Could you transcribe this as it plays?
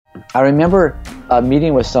I remember a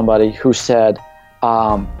meeting with somebody who said,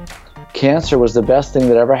 cancer was the best thing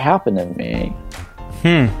that ever happened to me.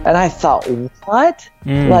 And I thought, what?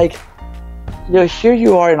 Like, here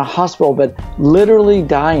you are in a hospital, but literally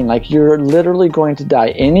dying, like you're literally going to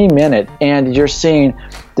die any minute, and you're saying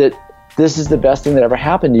that this is the best thing that ever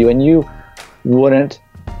happened to you, and you wouldn't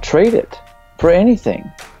trade it for anything.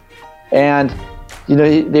 And,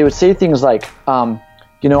 they would say things like,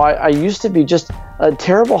 I used to be just a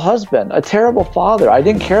terrible husband, a terrible father. I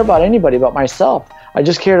didn't care about anybody but myself. I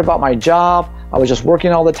just cared about my job. I was just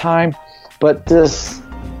working all the time. But this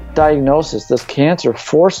diagnosis, this cancer,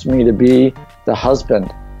 forced me to be the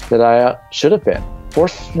husband that I should have been,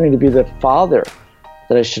 forced me to be the father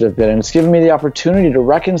that I should have been. And it's given me the opportunity to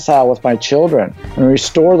reconcile with my children and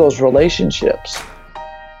restore those relationships.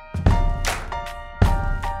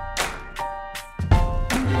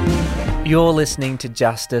 You're listening to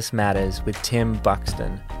Justice Matters with Tim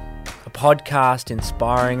Buxton, a podcast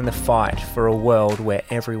inspiring the fight for a world where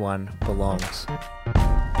everyone belongs.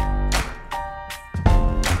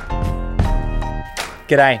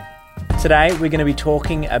 G'day. Today we're going to be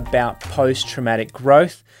talking about post-traumatic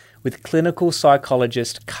growth with clinical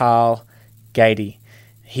psychologist Carl Gaede.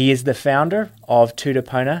 He is the founder of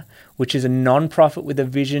Tutapona, which is a non-profit with a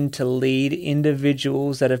vision to lead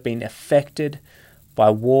individuals that have been affected by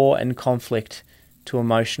war and conflict to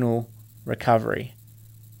emotional recovery.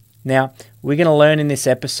 Now, we're going to learn in this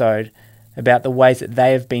episode about the ways that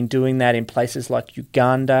they have been doing that in places like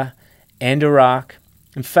Uganda and Iraq.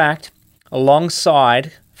 In fact,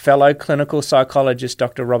 alongside fellow clinical psychologist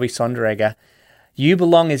Dr. Robbie Sonderegger, You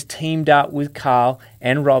Belong has teamed up with Carl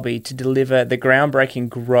and Robbie to deliver the groundbreaking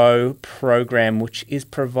GROW program, which is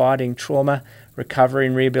providing trauma, recovery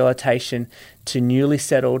and rehabilitation to newly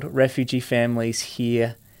settled refugee families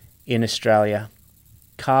here in Australia.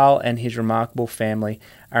 Carl and his remarkable family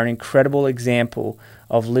are an incredible example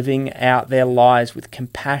of living out their lives with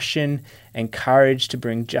compassion and courage to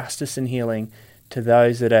bring justice and healing to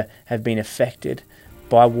those that have been affected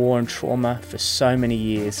by war and trauma for so many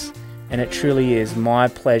years. And it truly is my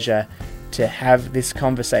pleasure to have this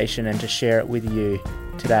conversation and to share it with you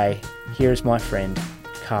today. Here is my friend,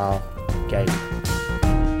 Carl Gaede.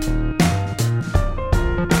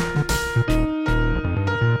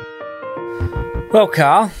 Well,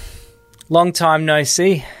 Carl, long time no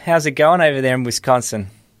see. How's it going over there in Wisconsin?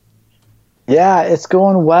 Yeah, it's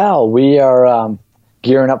going well. We are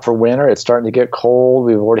gearing up for winter. It's starting to get cold.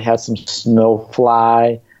 We've already had some snow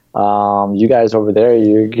fly. You guys over there,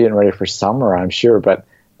 you're getting ready for summer, I'm sure. But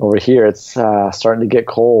over here, it's starting to get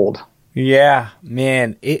cold. Yeah,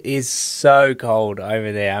 man, it is so cold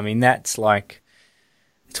over there. I mean, that's like,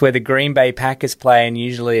 it's where the Green Bay Packers play, and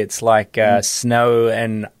usually it's like snow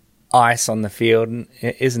and ice on the field,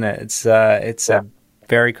 isn't it? It's a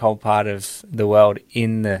very cold part of the world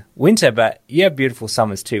in the winter, but you have beautiful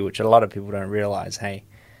summers too, which a lot of people don't realize. Hey,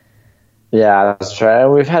 yeah, that's right.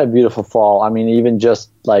 We've had a beautiful fall. I mean, even just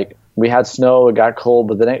like we had snow, it got cold,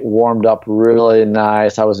 but then it warmed up really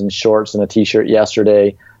nice. I was in shorts and a t-shirt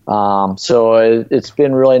yesterday, so it's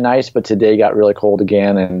been really nice. But today got really cold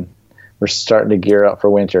again, and we're starting to gear up for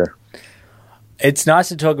winter. It's nice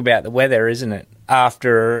to talk about the weather, isn't it?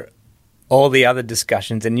 After all the other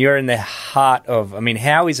discussions, and you're in the heart of, I mean,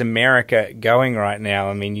 how is America going right now?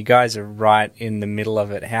 I mean, you guys are right in the middle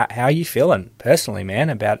of it. How are you feeling personally, man,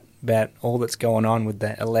 about all that's going on with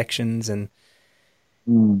the elections and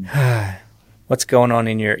what's going on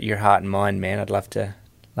in your heart and mind, man? I'd love to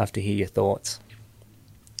hear your thoughts.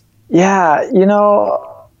 Yeah,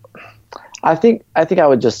 I think I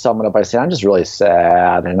would just sum it up by saying I'm just really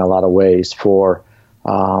sad in a lot of ways for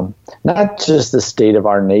not just the state of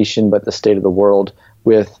our nation, but the state of the world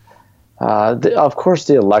with, of course,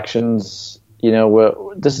 the elections.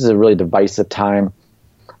 This is a really divisive time.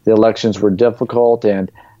 The elections were difficult,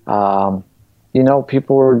 and,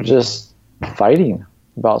 people were just fighting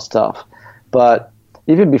about stuff. But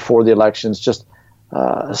even before the elections, just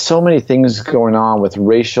so many things going on with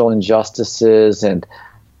racial injustices, and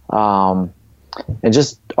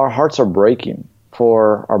just our hearts are breaking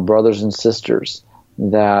for our brothers and sisters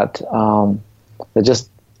that just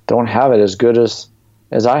don't have it as good as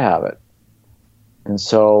I have it. And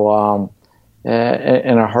so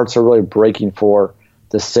and our hearts are really breaking for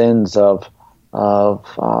the sins of us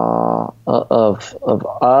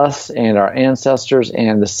and our ancestors,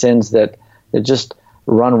 and the sins that just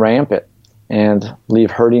run rampant and leave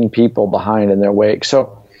hurting people behind in their wake.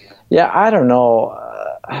 So yeah, I don't know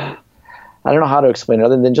how to explain it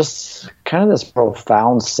other than just kind of this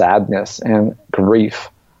profound sadness and grief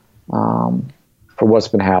for what's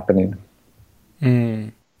been happening.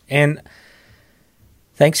 And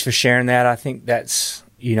Thanks for sharing that. I think that's,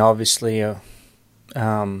 obviously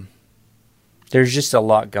there's just a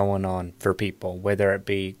lot going on for people, whether it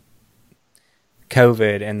be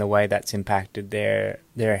COVID and the way that's impacted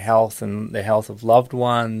their health and the health of loved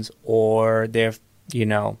ones, or their,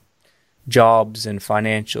 jobs and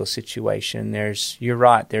financial situation. You're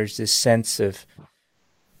right, there's this sense of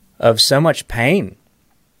so much pain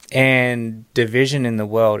and division in the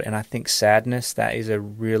world, and I think sadness, that is a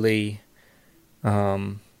really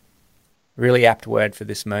really apt word for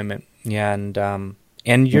this moment. Yeah,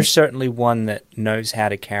 and you're certainly one that knows how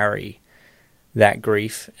to carry that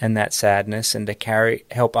grief and that sadness, and to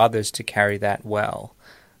help others to carry that well.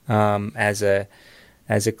 As a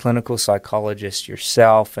clinical psychologist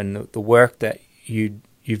yourself, and the work that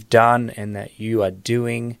you've done and that you are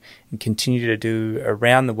doing and continue to do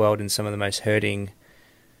around the world in some of the most hurting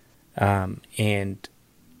and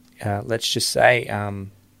let's just say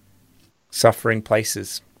suffering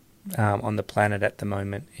places on the planet at the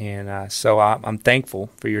moment. And so I'm thankful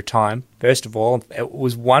for your time. First of all, it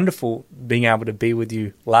was wonderful being able to be with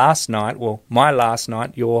you last night, my last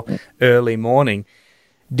night, your early morning,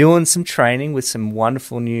 doing some training with some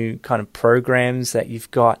wonderful new kind of programs that you've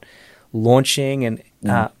got launching. And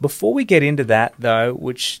before we get into that, though,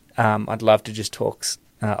 which I'd love to just talk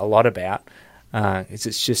a lot about,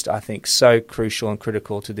 it's just, I think, so crucial and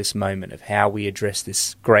critical to this moment of how we address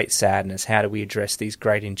this great sadness. How do we address these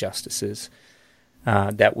great injustices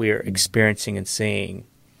that we're experiencing and seeing?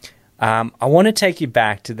 I want to take you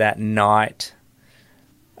back to that night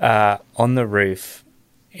on the roof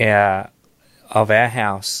of our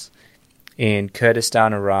house in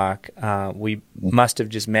Kurdistan, Iraq. We must have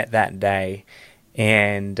just met that day,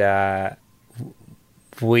 and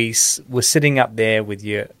we were sitting up there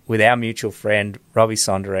with our mutual friend Robbie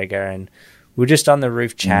Sonderegger, and we were just on the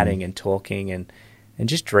roof chatting and talking and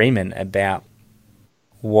just dreaming about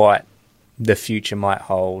what the future might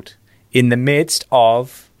hold in the midst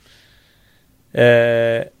of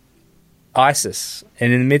ISIS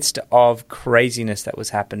and in the midst of craziness that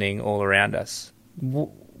was happening all around us.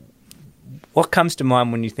 What comes to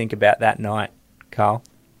mind when you think about that night, Carl?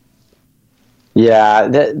 Yeah,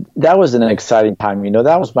 that was an exciting time.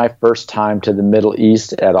 That was my first time to the Middle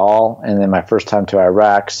East at all, and then my first time to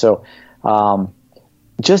Iraq. So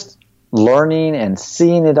just learning and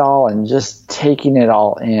seeing it all and just taking it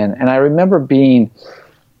all in. And I remember being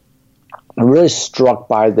really struck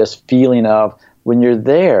by this feeling of when you're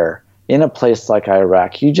there in a place like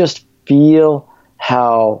Iraq, you just feel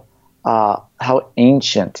how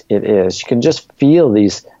ancient it is. You can just feel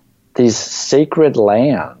these sacred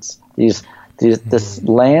lands, this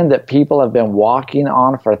land that people have been walking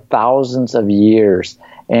on for thousands of years.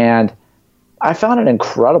 And I found it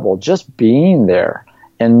incredible just being there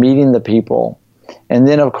and meeting the people. And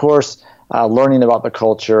then, of course, learning about the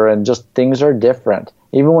culture, and just things are different.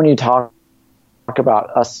 Even when you talk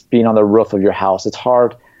about us being on the roof of your house, it's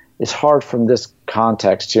hard from this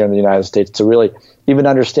context here in the United States to really even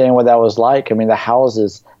understand what that was like. I mean, the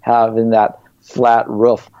houses have in that flat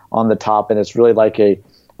roof on the top, and it's really like a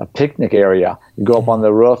picnic area. You go up on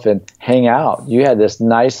the roof and hang out. You had this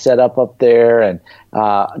nice setup up there, and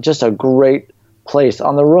just a great place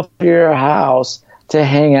on the roof of your house to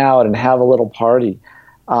hang out and have a little party.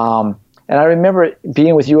 And I remember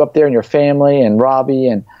being with you up there and your family and Robbie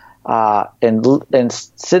and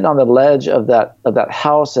sitting on the ledge of that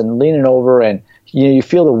house and leaning over, and you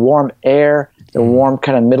feel the warm air, the warm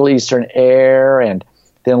kind of Middle Eastern air, and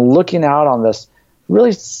then looking out on this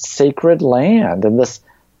really sacred land and this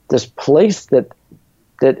place that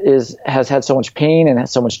has had so much pain and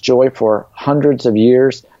has so much joy for hundreds of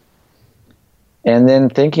years. And then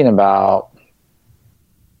thinking about,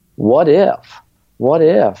 what if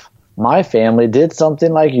my family did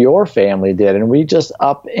something like your family did, and we just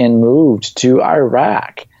up and moved to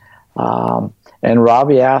Iraq? And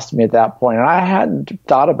Robbie asked me at that point, and I hadn't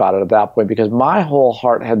thought about it at that point because my whole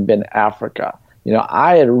heart had been Africa.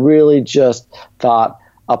 I had really just thought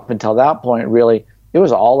up until that point, really, it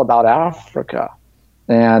was all about Africa.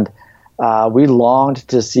 And we longed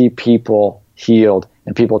to see people healed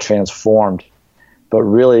and people transformed. But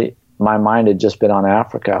really, my mind had just been on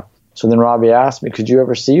Africa. So then Robbie asked me, could you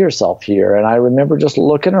ever see yourself here? And I remember just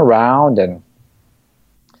looking around and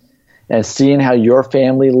seeing how your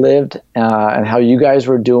family lived and how you guys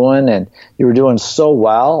were doing. And you were doing so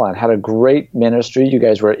well and had a great ministry. You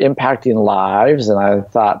guys were impacting lives. And I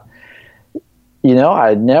thought, I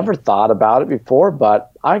had never thought about it before,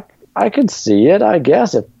 but I could see it, I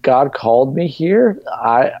guess. If God called me here,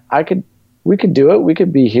 we could do it. We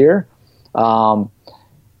could be here. But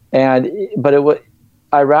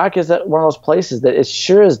Iraq is one of those places that it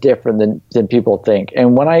sure is different than people think.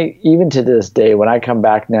 And even to this day, when I come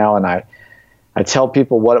back now and I tell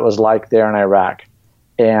people what it was like there in Iraq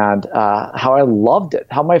and how I loved it,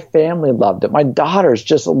 how my family loved it. My daughters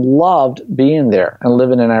just loved being there and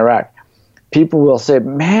living in Iraq. People will say,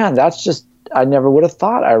 man, I never would have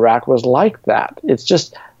thought Iraq was like that. It's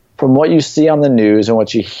just from what you see on the news and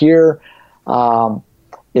what you hear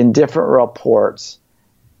in different reports,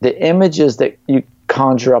 the images that you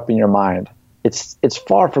conjure up in your mind, it's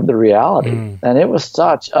far from the reality. And it was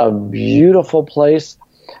such a beautiful place,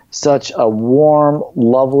 such a warm,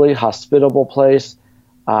 lovely, hospitable place.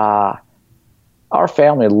 Our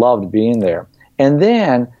family loved being there. And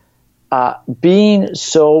then being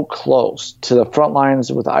so close to the front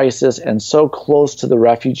lines with ISIS and so close to the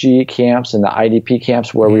refugee camps and the IDP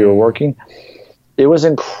camps where we were working, it was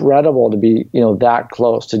incredible to be, that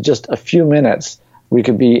close. To just a few minutes, we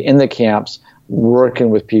could be in the camps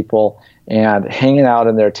working with people and hanging out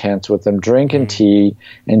in their tents with them, drinking tea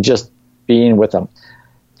and just being with them.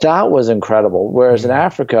 That was incredible. Whereas in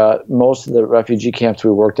Africa, most of the refugee camps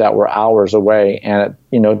we worked at were hours away, and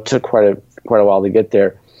it took quite a while to get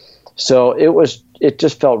there. So it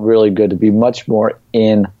just felt really good to be much more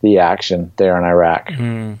in the action there in Iraq.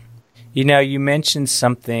 You mentioned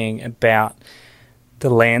something about the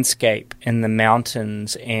landscape and the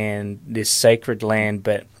mountains and this sacred land,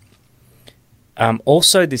 but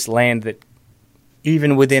also this land that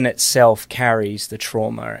even within itself carries the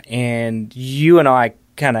trauma. And you and I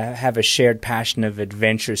kind of have a shared passion of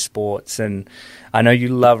adventure sports, and I know you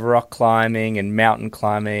love rock climbing and mountain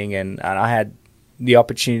climbing, and I had the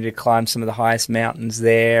opportunity to climb some of the highest mountains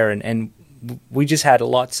there, and we just had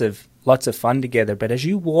lots of fun together. But as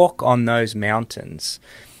you walk on those mountains,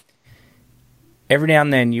 every now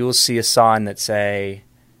and then you'll see a sign that say,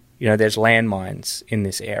 there's landmines in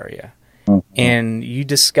this area. And you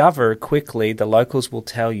discover quickly, the locals will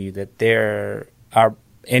tell you that there are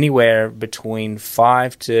anywhere between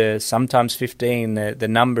 5 to sometimes 15, the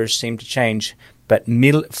numbers seem to change, but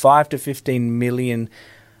 5 to 15 million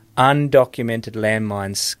undocumented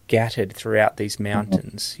landmines scattered throughout these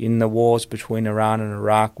mountains. In the wars between Iran and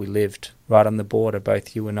Iraq, we lived right on the border,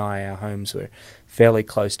 both you and I. Our homes were fairly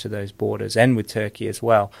close to those borders, and with Turkey as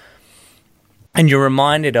well. And you're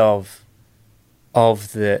reminded of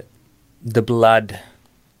the blood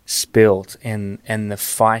spilt and the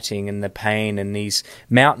fighting and the pain, and these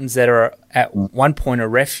mountains that are at one point a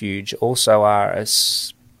refuge also are a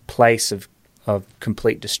place of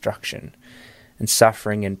complete destruction and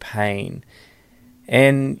suffering and pain.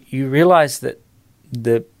 And you realize that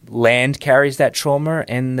the land carries that trauma,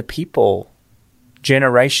 and the people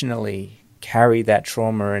generationally carry that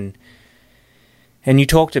trauma. And you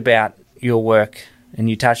talked about your work, and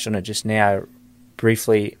you touched on it just now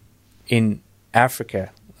briefly, in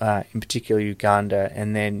Africa, in particular Uganda,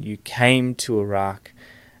 and then you came to Iraq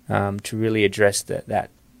to really address that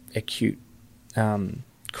acute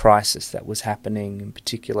crisis that was happening, in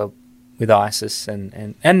particular with ISIS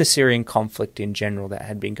and the Syrian conflict in general that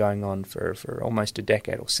had been going on for almost a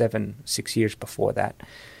decade, or 6 years before that.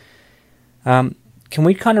 Can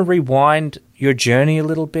we kind of rewind your journey a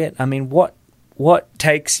little bit? I mean, what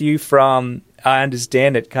takes you from, I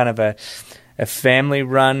understand it, kind of a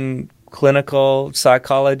family-run clinical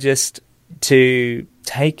psychologist to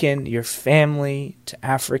taking your family to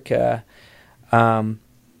Africa and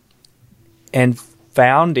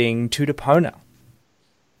founding Tutupona?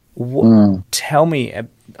 Tell me,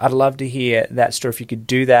 I'd love to hear that story. If you could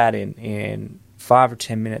do that in 5 or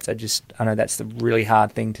 10 minutes. I know that's the really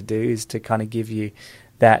hard thing to do, is to kind of give you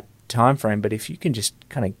that time frame. But if you can just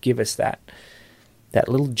kind of give us that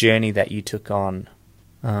little journey that you took on,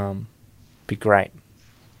 be great.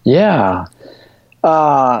 Yeah.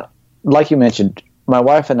 Like you mentioned, my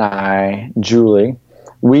wife and I, Julie,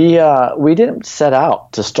 we didn't set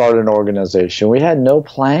out to start an organization. We had no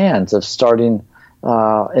plans of starting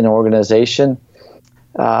an organization.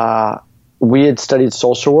 We had studied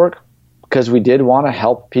social work because we did want to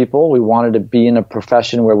help people. We wanted to be in a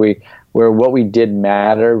profession where what we did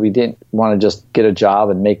mattered. We didn't want to just get a job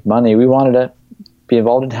and make money. We wanted to be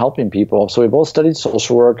involved in helping people. So we both studied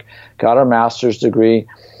social work, got our master's degree.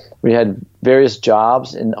 We had various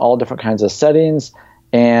jobs in all different kinds of settings,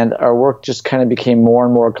 and our work just kind of became more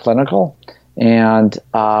and more clinical. And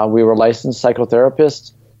we were licensed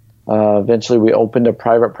psychotherapists. Eventually, we opened a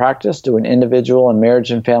private practice doing individual and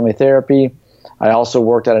marriage and family therapy. I also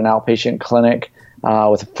worked at an outpatient clinic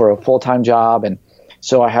for a full-time job, and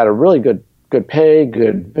so I had a really good pay,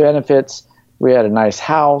 good benefits. We had a nice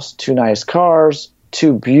house, 2 nice cars,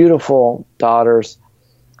 2 beautiful daughters,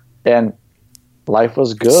 and life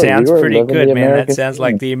was good. Sounds we were pretty living good, the man. American That sounds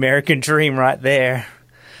like dream. the American dream right there.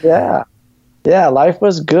 Yeah. Yeah, life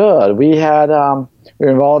was good. We had we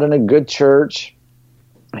were involved in a good church,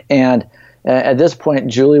 and at this point,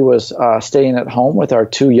 Julie was staying at home with our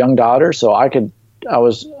two young daughters. So I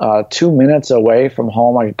was 2 minutes away from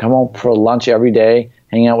home. I could come home for lunch every day,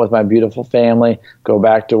 hang out with my beautiful family, go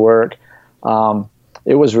back to work.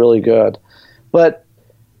 It was really good. But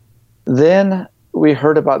then we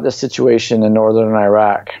heard about this situation in northern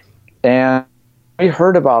Iraq, and we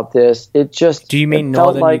heard about this. Do you mean It felt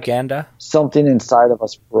northern like Uganda? something inside of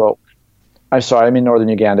us broke. I'm sorry, I mean northern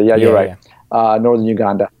Uganda. Yeah, you're right. Northern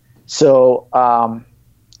Uganda. So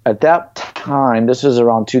at that time, this was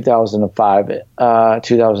around 2005,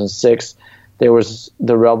 2006, there was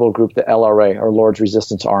the rebel group, the LRA, or Lord's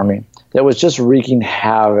Resistance Army, that was just wreaking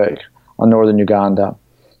havoc on northern Uganda.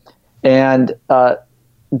 And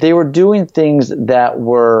they were doing things that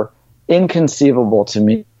were inconceivable to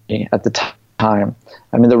me at the time.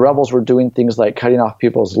 I mean, the rebels were doing things like cutting off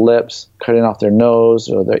people's lips, cutting off their nose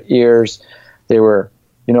or their ears. They were,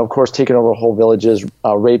 of course, taking over whole villages,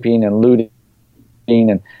 raping and looting,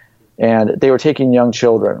 and they were taking young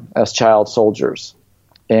children as child soldiers.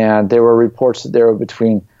 And there were reports that there were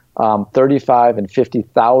between 35 and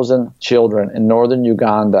 50,000 children in northern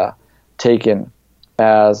Uganda taken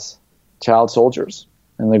as child soldiers,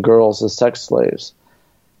 and the girls as sex slaves.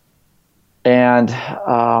 And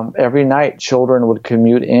every night, children would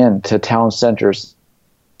commute in to town centers,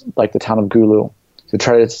 like the town of Gulu, to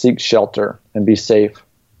try to seek shelter and be safe.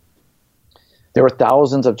 There were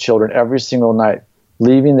thousands of children every single night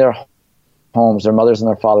leaving their homes, their mothers and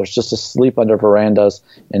their fathers, just to sleep under verandas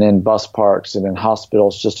and in bus parks and in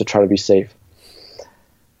hospitals just to try to be safe.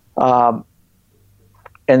 And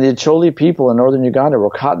the Acholi people in northern Uganda were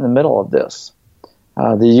caught in the middle of this.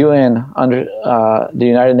 The UN, under the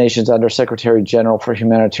United Nations Under Secretary General for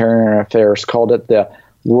Humanitarian Affairs, called it the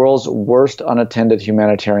world's worst unattended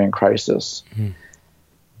humanitarian crisis. Mm-hmm.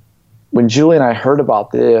 When Julie and I heard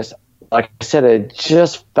about this, like I said, it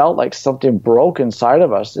just felt like something broke inside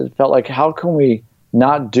of us. It felt like, how can we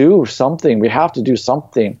not do something? We have to do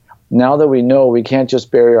something. Now that we know, we can't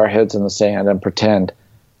just bury our heads in the sand and pretend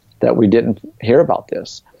that we didn't hear about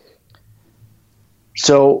this.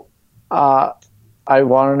 So I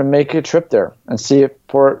wanted to make a trip there and see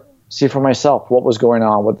for myself what was going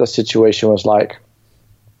on, what the situation was like.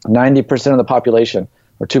 90% of the population,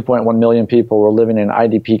 or 2.1 million people, were living in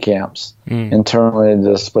IDP camps, internally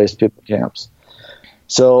displaced people camps.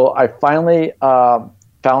 So I finally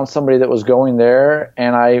found somebody that was going there,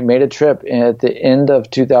 and I made a trip at the end of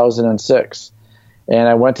 2006. And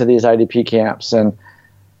I went to these IDP camps, and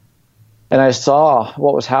I saw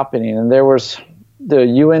what was happening. And the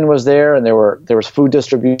UN was there, and there was food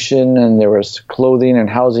distribution, and there was clothing and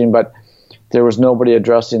housing, but there was nobody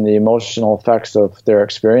addressing the emotional effects of their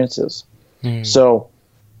experiences. So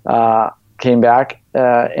came back,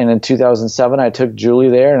 and in 2007 I took Julie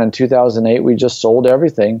there, and in 2008 we just sold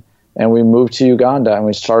everything and we moved to Uganda, and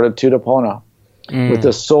we started Tudapona with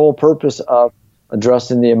the sole purpose of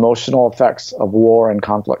addressing the emotional effects of war and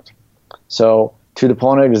conflict. So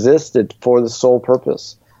Tudapona existed for the sole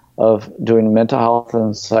purpose of doing mental health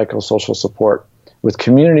and psychosocial support with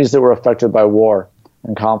communities that were affected by war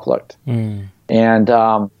and conflict. And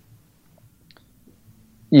I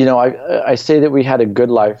say that we had a good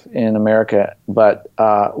life in America, but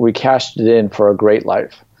we cashed it in for a great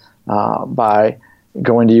life by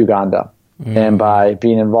going to Uganda and by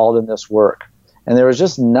being involved in this work. And there was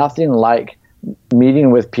just nothing like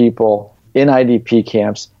meeting with people in IDP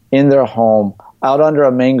camps, in their home, out under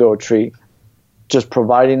a mango tree, just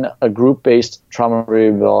providing a group-based trauma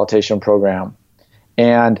rehabilitation program.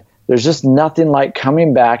 And there's just nothing like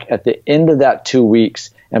coming back at the end of that 2 weeks,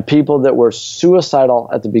 and people that were suicidal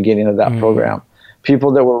at the beginning of that program,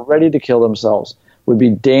 people that were ready to kill themselves, would be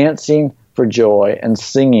dancing for joy and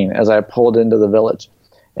singing as I pulled into the village.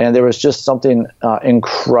 And there was just something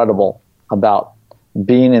incredible about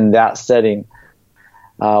being in that setting,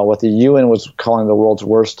 what the UN was calling the world's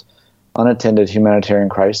worst unattended humanitarian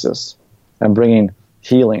crisis, and bringing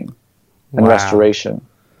healing and restoration.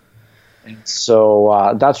 And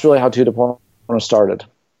so that's really how Tudapona started.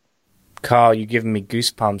 Carl, you're giving me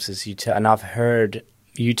goosebumps as you tell, and I've heard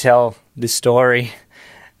you tell this story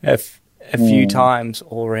a few times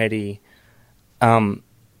already, and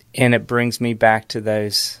it brings me back to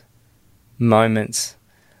those moments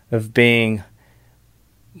of being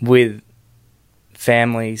with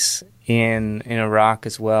families in Iraq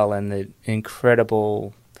as well, and the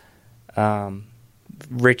incredible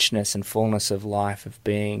richness and fullness of life of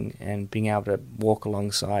being able to walk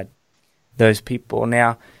alongside those people.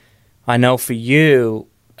 Now, I know for you,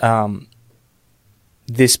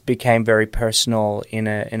 this became very personal in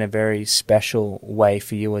a very special way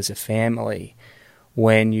for you as a family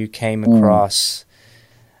when you came across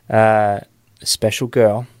a special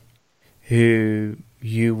girl who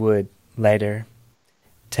you would later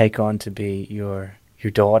take on to be your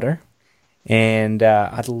daughter. And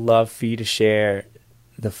I'd love for you to share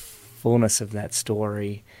the fullness of that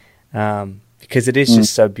story, because it is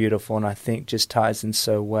just so beautiful, and I think just ties in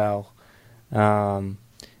so well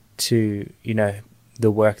to, you know,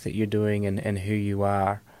 the work that you're doing and who you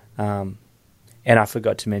are. And I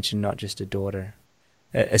forgot to mention not just a daughter,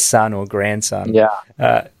 a son or grandson. Yeah.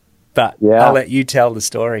 But I'll let you tell the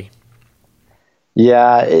story.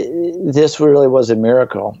 Yeah, this really was a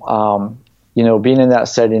miracle. You know, being in that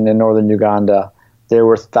setting in northern Uganda, there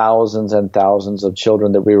were thousands and thousands of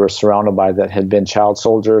children that we were surrounded by that had been child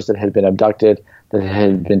soldiers, that had been abducted, that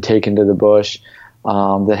had been taken to the bush,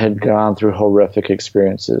 that had gone through horrific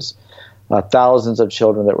experiences. Thousands of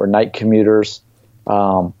children that were night commuters.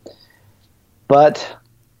 But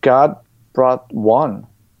God brought one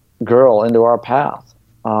girl into our path.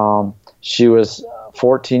 She was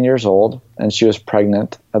 14 years old, and she was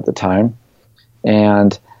pregnant at the time.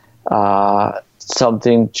 And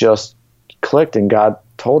something just clicked, and God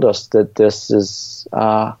told us that this is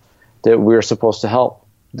that we're supposed to help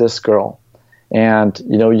this girl. And,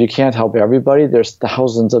 you know, you can't help everybody. There's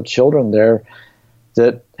thousands of children there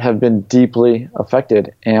that have been deeply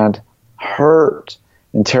affected and hurt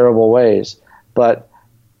in terrible ways. But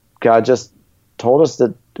God just told us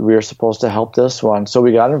that we were supposed to help this one. So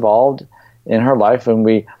we got involved in her life, and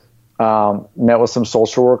we met with some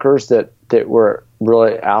social workers that were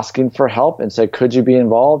really asking for help and said, could you be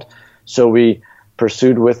involved? So we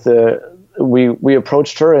pursued with we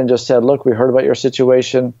approached her and just said, look, we heard about your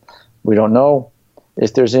situation. We don't know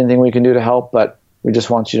if there's anything we can do to help, but we just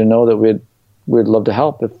want you to know that we'd love to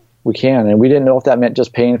help if we can. And we didn't know if that meant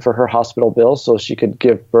just paying for her hospital bills so she could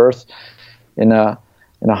give birth in a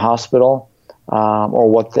hospital, or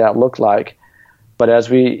what that looked like. But as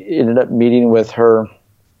we ended up meeting with her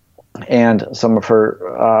and some of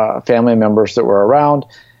her family members that were around,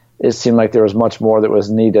 it seemed like there was much more that was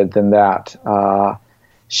needed than that.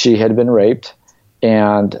 She had been raped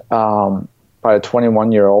and by a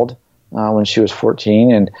 21-year-old when she was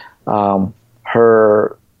 14, and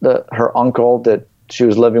her uncle that she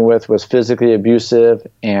was living with was physically abusive.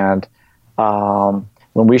 And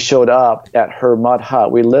when we showed up at her mud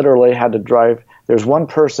hut, we literally had to drive. There's one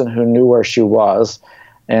person who knew where she was,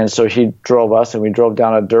 and so he drove us, and we drove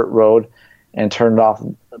down a dirt road and turned off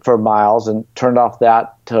for miles and turned off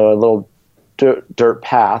that to a little dirt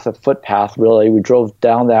path, a footpath really. We drove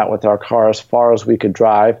down that with our car as far as we could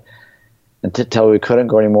drive until we couldn't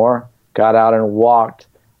go anymore, got out and walked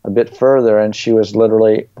a bit further, and she was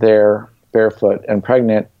literally there barefoot and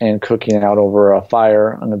pregnant and cooking out over a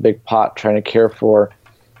fire on a big pot, trying to care for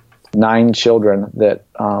 9 children that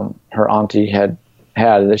her auntie had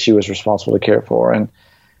that she was responsible to care for. And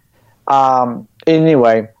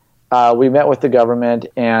anyway, we met with the government,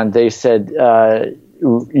 and they said,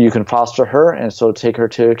 you can foster her, and so take her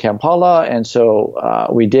to Kampala. And so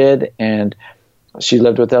we did, and she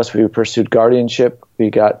lived with us. We pursued guardianship. We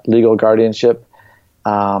got legal guardianship.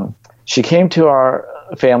 She came to our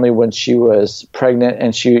family when she was pregnant,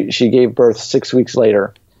 and she gave birth 6 weeks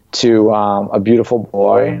later to a beautiful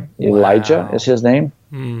boy. Elijah is his name.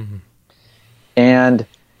 Mm-hmm. And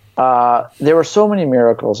there were so many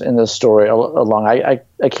miracles in this story along.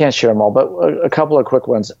 I can't share them all, but a couple of quick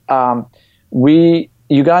ones.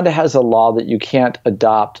 Uganda has a law that you can't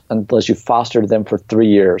adopt unless you fostered them for 3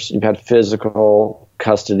 years. You've had physical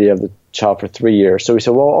custody of the child for 3 years. So we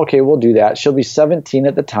said, well, okay, we'll do that. She'll be 17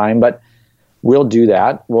 at the time, but we'll do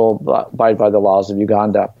that. We'll abide by the laws of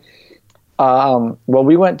Uganda. Well,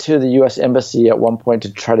 we went to the U.S. Embassy at one point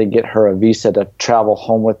to try to get her a visa to travel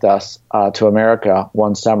home with us to America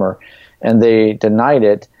one summer, and they denied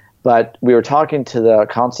it. But we were talking to the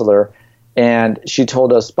consular, and she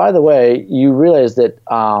told us, by the way, you realize that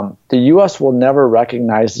the U.S. will never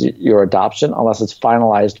recognize your adoption unless it's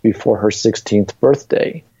finalized before her 16th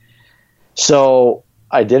birthday. So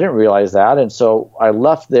I didn't realize that, and so I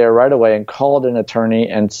left there right away and called an attorney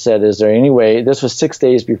and said, is there any way? This was 6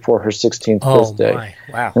 days before her 16th birthday. My.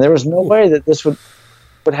 Wow. And there was no way that this would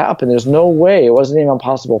happen. There's no way. It wasn't even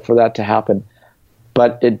possible for that to happen.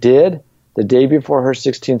 But it did. The day before her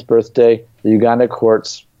 16th birthday, the Uganda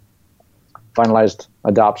courts finalized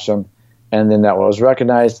adoption, and then that was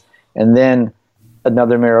recognized. And then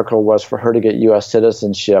another miracle was for her to get U.S.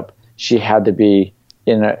 citizenship. She had to be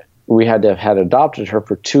we had to have had adopted her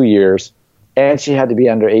for 2 years and she had to be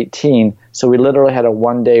under 18. So we literally had a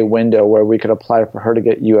one-day window where we could apply for her to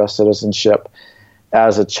get U.S. citizenship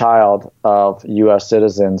as a child of U.S.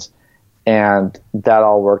 citizens, and that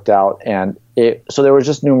all worked out. And so there were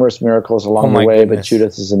just numerous miracles along the way. Goodness. But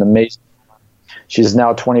Judith is an amazing. She's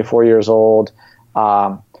now 24 years old.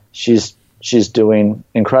 She's doing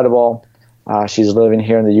incredible. She's living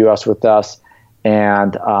here in the U.S. with us,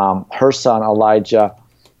 and her son Elijah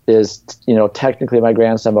is, technically my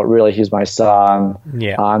grandson, but really he's my son.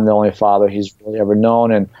 Yeah. I'm the only father he's really ever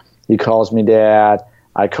known, and he calls me dad.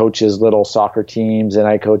 I coach his little soccer teams, and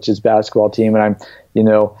I coach his basketball team, and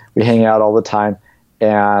we hang out all the time.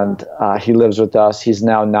 And he lives with us. He's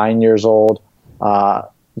now 9 years old.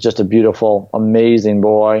 Just a beautiful, amazing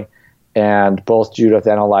boy. And both Judith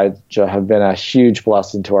and Elijah have been a huge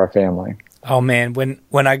blessing to our family. Oh man,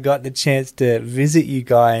 when I got the chance to visit you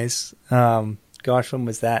guys, gosh, when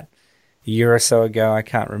was that? A year or so ago, I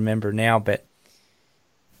can't remember now, but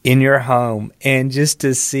in your home, and just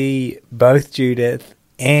to see both Judith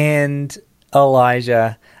and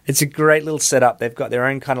Elijah, it's a great little setup. They've got their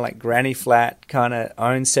own kind of like granny flat, kind of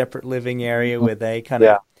own separate living area where they kind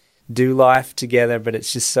of do life together, but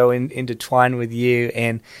it's just so intertwined with you.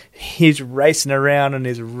 And he's racing around on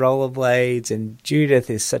his rollerblades, and Judith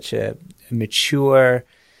is such a mature,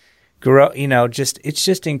 it's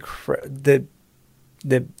just incredible.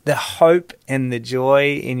 The hope and the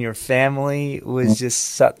joy in your family was just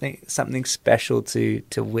something special to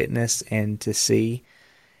witness and to see.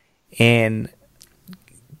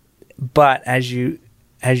 But as you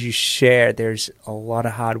share, there's a lot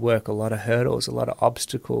of hard work, a lot of hurdles, a lot of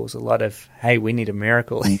obstacles, a lot of, hey, we need a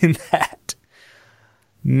miracle in that.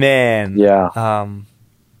 Man. Yeah.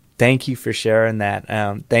 Thank you for sharing that.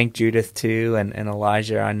 Thank Judith too, and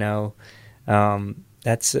Elijah. I know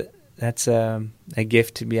that's a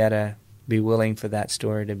gift to be able to be willing for that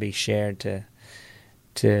story to be shared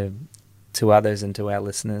to others and to our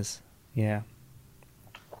listeners. Yeah.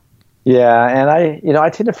 Yeah, and I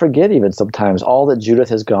tend to forget even sometimes all that Judith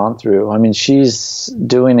has gone through. I mean, she's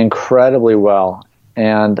doing incredibly well,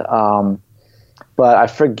 and but I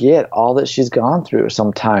forget all that she's gone through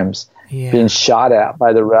sometimes. Yeah. Being shot at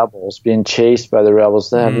by the rebels, being chased by the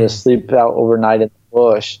rebels, having to sleep out overnight in the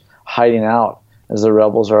bush, hiding out as the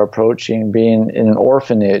rebels are approaching, being in an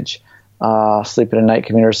orphanage, sleeping in night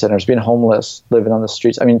community centers, being homeless, living on the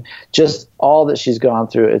streets. I mean, just all that she's gone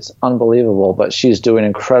through, it's unbelievable, but she's doing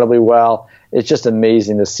incredibly well. It's just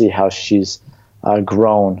amazing to see how she's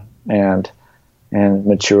grown and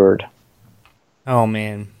matured. Oh,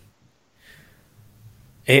 man.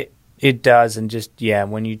 It does, and just,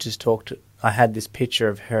 when you just talked, I had this picture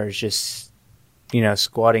of her just,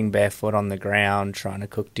 squatting barefoot on the ground, trying to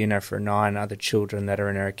cook dinner for 9 other children that are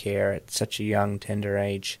in her care at such a young, tender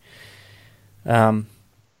age.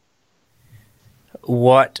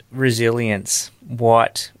 What resilience,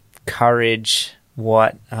 what courage,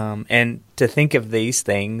 and to think of these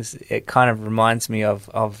things, it kind of reminds me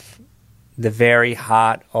of the very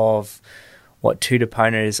heart of what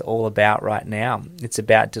Tudapona is all about right now. It's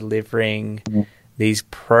about delivering these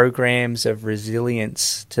programs of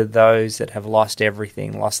resilience to those that have lost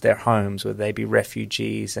everything, lost their homes, whether they be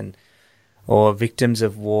refugees or victims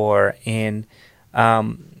of war. And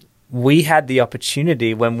we had the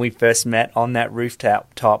opportunity when we first met on that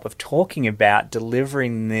rooftop of talking about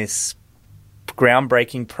delivering this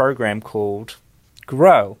groundbreaking program called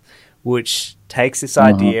Grow, which takes this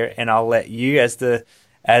idea, and I'll let you as the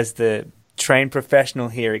trained professional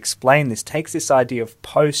here explain this, takes this idea of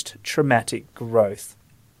post-traumatic growth,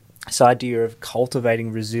 this idea of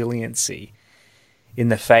cultivating resiliency in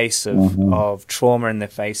the face of trauma, in the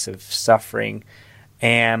face of suffering,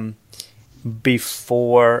 and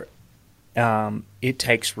before it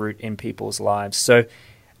takes root in people's lives. So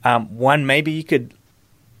maybe you could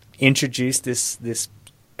introduce this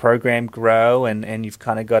program Grow, and you've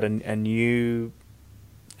kind of got a new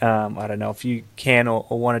I don't know if you can or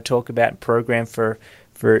want to talk about a program for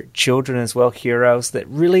children as well, Heroes, that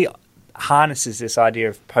really harnesses this idea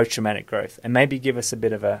of post-traumatic growth, and maybe give us a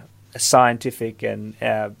bit of a scientific and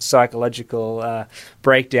psychological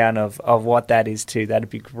breakdown of what that is too. That'd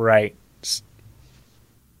be great.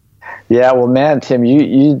 Yeah, well, man, Tim,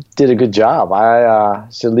 you did a good job. I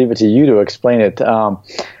should leave it to you to explain it.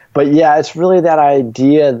 But yeah, it's really that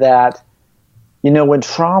idea that, when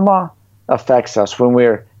trauma affects us, when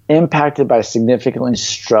we're impacted by significantly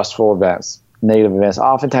stressful events, negative events,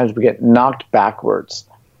 oftentimes we get knocked backwards.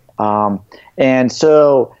 And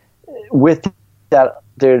so with that,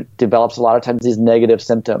 there develops a lot of times these negative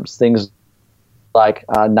symptoms, things like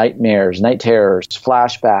nightmares, night terrors,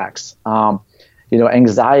 flashbacks,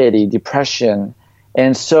 anxiety, depression.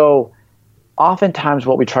 And so oftentimes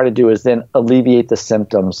what we try to do is then alleviate the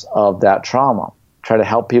symptoms of that trauma. Try to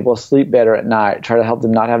help people sleep better at night. Try to help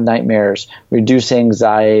them not have nightmares, reduce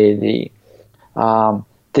anxiety,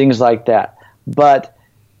 things like that. But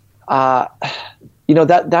that's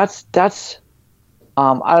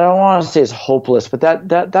I don't want to say it's hopeless, but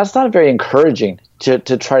that's not very encouraging to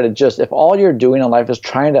try to just, if all you're doing in life is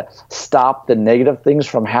trying to stop the negative things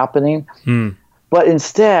from happening. But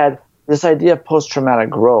instead, this idea of post-traumatic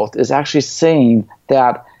growth is actually saying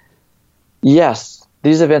that, yes,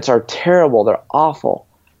 these events are terrible, they're awful,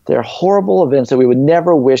 they're horrible events that we would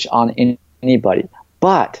never wish on anybody.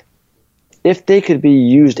 But if they could be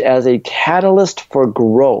used as a catalyst for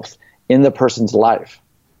growth in the person's life,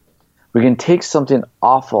 we can take something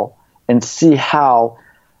awful and see how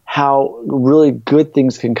really good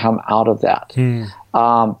things can come out of that.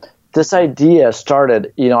 This idea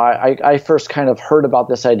started, I first kind of heard about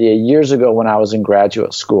this idea years ago when I was in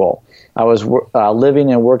graduate school. I was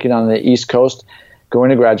living and working on the East Coast, going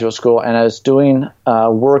to graduate school, and I was doing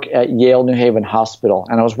work at Yale New Haven Hospital.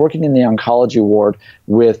 And I was working in the oncology ward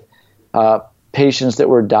with patients that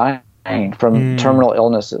were dying from terminal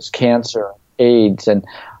illnesses, cancer, AIDS, and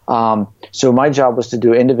so my job was to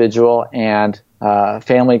do individual and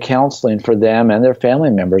family counseling for them and their family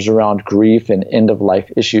members around grief and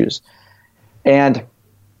end-of-life issues. And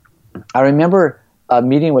I remember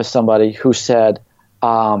meeting with somebody who said,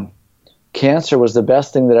 cancer was the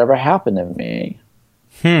best thing that ever happened to me.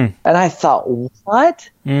 And I thought, what?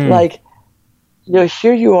 Like,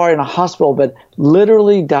 here you are in a hospital, but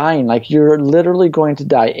literally dying, like you're literally going to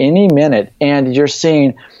die any minute, and you're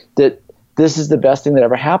saying that this is the best thing that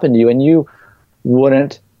ever happened to you, and you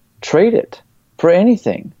wouldn't trade it for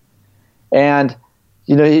anything. And,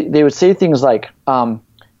 they would say things like,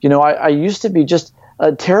 I used to be just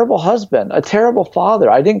a terrible husband, a terrible father.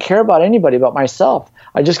 I didn't care about anybody but myself.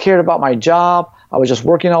 I just cared about my job. I was just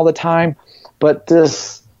working all the time. But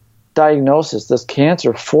this diagnosis, this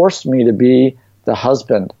cancer, forced me to be the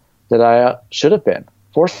husband that I should have been,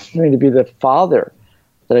 forced me to be the father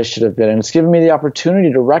that I should have been. And it's given me the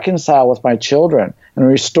opportunity to reconcile with my children and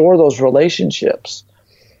restore those relationships.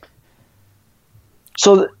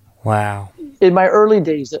 So wow. In my early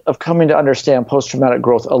days of coming to understand post-traumatic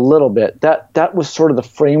growth a little bit, that was sort of the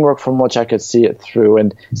framework from which I could see it through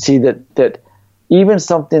and see that even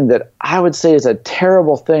something that I would say is a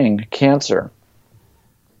terrible thing, cancer,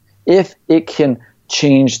 if it can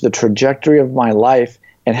change the trajectory of my life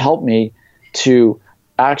and help me to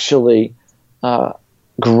actually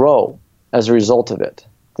grow as a result of it,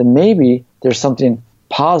 then maybe there's something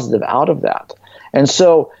positive out of that. And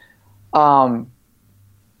so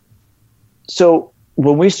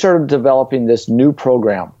when we started developing this new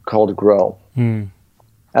program called Grow,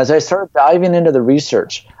 as I started diving into the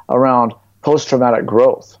research around post-traumatic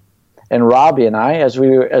growth, and Robbie and I, as we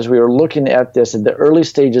were looking at this in the early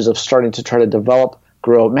stages of starting to try to develop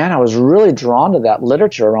Grow, man, I was really drawn to that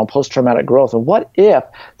literature around post-traumatic growth. And what if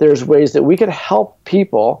there's ways that we could help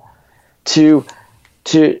people to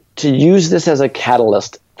use this as a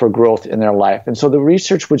catalyst for growth in their life? And so the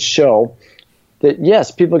research would show that, yes,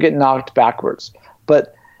 people get knocked backwards,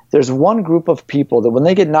 but there's one group of people that when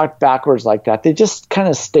they get knocked backwards like that, they just kind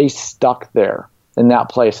of stay stuck there in that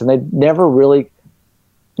place, and they never really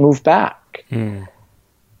move back. And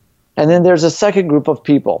then there's a second group of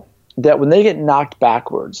people that when they get knocked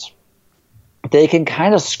backwards, they can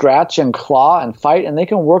kind of scratch and claw and fight, and they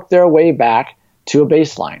can work their way back to a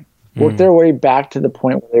baseline, work their way back to the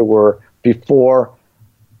point where they were before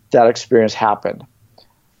that experience happened.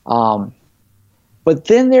 But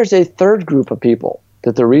then there's a third group of people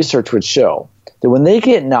that the research would show that when they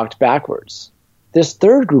get knocked backwards, this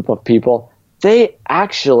third group of people, their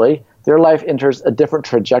life enters a different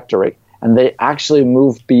trajectory, and they actually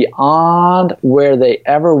move beyond where they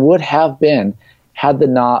ever would have been had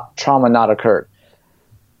the trauma not occurred.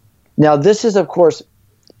 Now, this is, of course,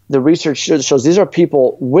 the research shows these are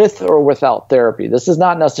people with or without therapy. This is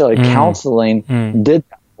not necessarily counseling did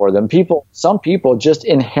that for them. Some people just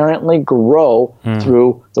inherently grow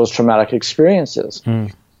through those traumatic experiences.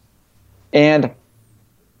 And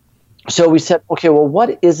so we said, okay, well,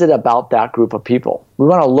 what is it about that group of people? We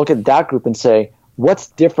want to look at that group and say, what's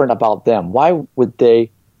different about them? Why would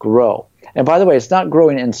they grow? And by the way, it's not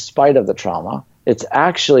growing in spite of the trauma. It's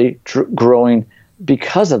actually growing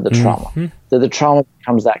because of the trauma, that the trauma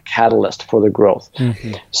becomes that catalyst for the growth.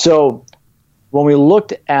 So when we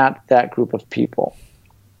looked at that group of people,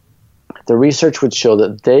 the research would show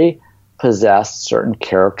that they possess certain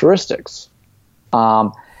characteristics.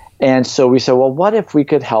 And so we said, well, what if we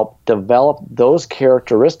could help develop those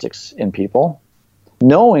characteristics in people,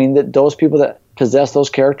 knowing that those people that possess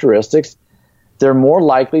those characteristics they're more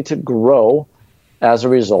likely to grow as a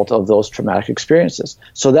result of those traumatic experiences.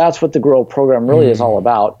 So that's what the Grow program really is all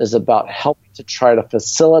about, is about helping to try to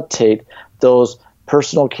facilitate those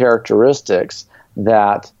personal characteristics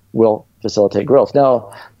that will facilitate growth.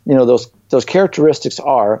 Now, those characteristics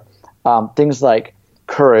are things like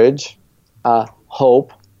courage,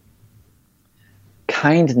 hope,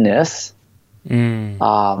 kindness,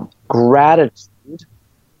 gratitude,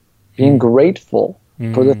 being grateful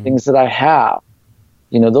for the things that I have.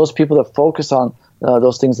 Those people that focus on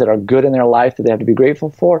those things that are good in their life that they have to be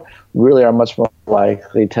grateful for really are much more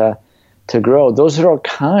likely to grow. Those that are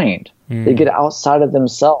kind, they get outside of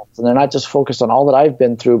themselves, and they're not just focused on all that I've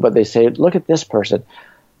been through, but they say, look at this person.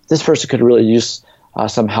 This person could really use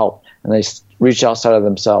some help. And they reach outside of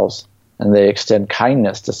themselves, and they extend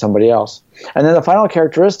kindness to somebody else. And then the final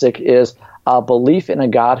characteristic is a belief in a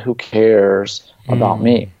God who cares about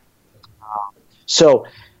me. So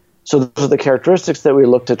those are the characteristics that we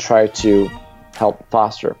look to try to help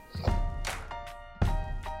foster.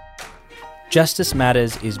 Justice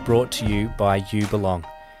Matters is brought to you by You Belong.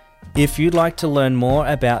 If you'd like to learn more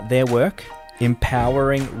about their work,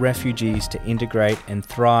 empowering refugees to integrate and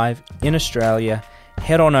thrive in Australia,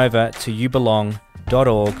 head on over to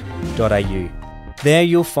youbelong.org.au. There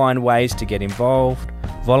you'll find ways to get involved,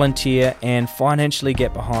 volunteer, and financially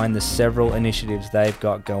get behind the several initiatives they've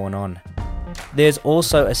got going on. There's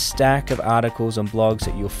also a stack of articles and blogs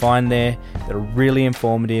that you'll find there that are really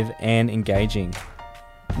informative and engaging.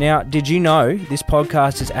 Now, did you know this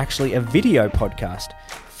podcast is actually a video podcast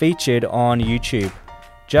featured on YouTube?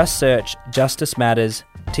 Just search Justice Matters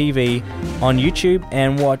TV on YouTube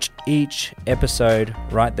and watch each episode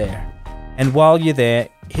right there. And while you're there,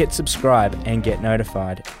 hit subscribe and get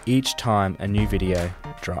notified each time a new video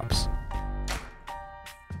drops.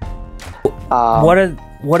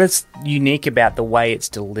 What is unique about the way it's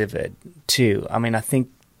delivered too? I mean, I think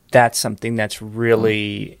that's something that's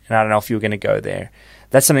really, and I don't know if you were going to go there,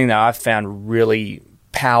 that's something that I've found really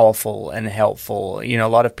powerful and helpful. A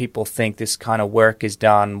lot of people think this kind of work is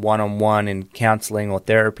done one-on-one in counseling or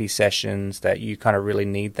therapy sessions, that you kind of really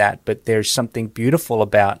need that, but there's something beautiful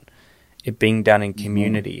about it being done in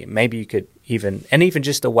community. Maybe you could even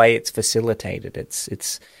just the way it's facilitated.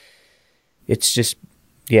 It's just,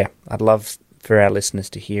 yeah, I'd love for our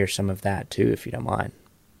listeners to hear some of that too, if you don't mind.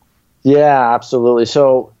 Yeah, absolutely.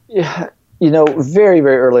 So, very,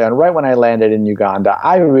 very early on, right when I landed in Uganda,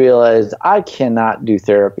 I realized I cannot do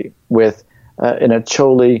therapy with an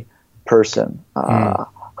Acholi person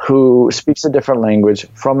who speaks a different language,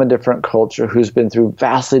 from a different culture, who's been through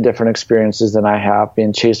vastly different experiences than I have,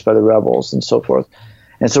 being chased by the rebels and so forth.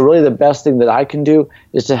 And so really the best thing that I can do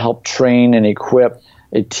is to help train and equip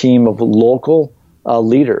a team of local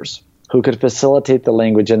leaders who could facilitate the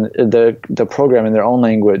language and the program in their own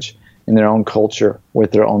language, in their own culture,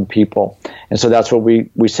 with their own people. And so that's what we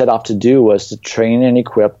set off to do, was to train and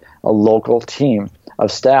equip a local team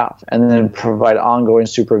of staff, and then provide ongoing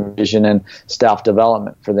supervision and staff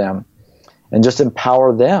development for them, and just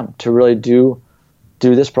empower them to really do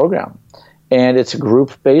this program. And it's a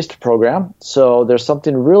group-based program, so there's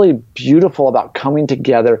something really beautiful about coming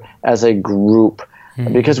together as a group,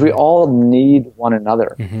 because we all need one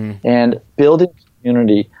another. And building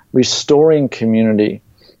community, restoring community,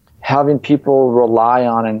 having people rely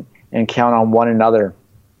on and count on one another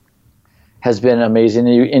has been amazing.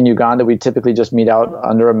 In Uganda, we typically just meet out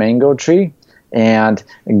under a mango tree and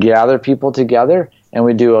gather people together, and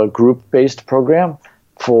we do a group-based program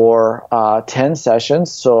for 10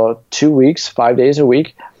 sessions, so 2 weeks, 5 days a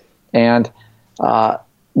week, and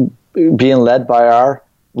being led by our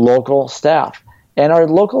local staff. And our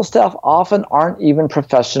local staff often aren't even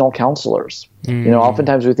professional counselors.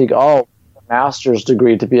 Oftentimes we think, a master's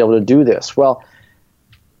degree to be able to do this. Well,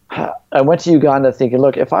 I went to Uganda thinking,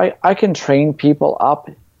 look, if I can train people up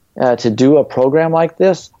to do a program like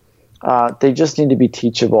this, they just need to be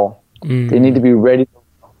teachable. They need to be ready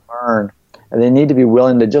to learn, and they need to be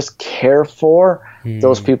willing to just care for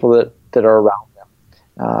those people that are around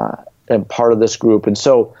them and part of this group. And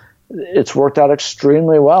so it's worked out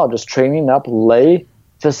extremely well, just training up lay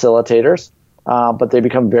facilitators, but they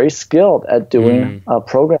become very skilled at doing a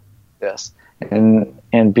program like this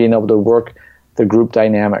and being able to work the group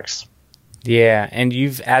dynamics. Yeah, and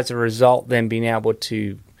you've, as a result, then been able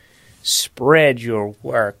to spread your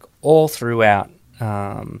work all throughout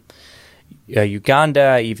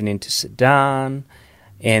Uganda, even into Sudan,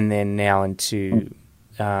 and then now into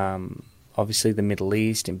obviously the Middle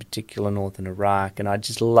East, in particular northern Iraq. And I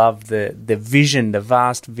just love the vision, the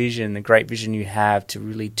vast vision, the great vision you have to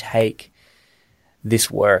really take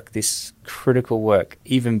this work, this critical work,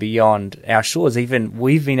 even beyond our shores. Even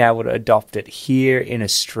we've been able to adopt it here in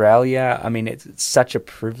Australia. I mean, it's such a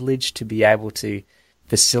privilege to be able to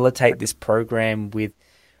facilitate this program with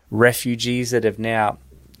refugees that have now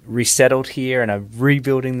resettled here and are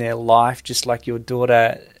rebuilding their life, just like your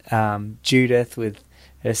daughter Judith with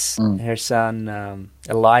her son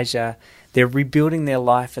Elijah. They're rebuilding their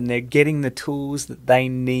life and they're getting the tools that they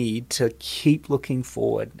need to keep looking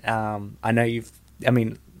forward. I know you've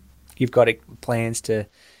got plans to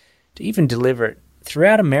even deliver it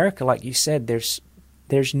throughout America. Like you said, there's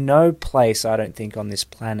no place, I don't think, on this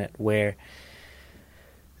planet where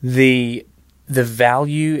the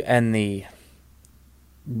value and the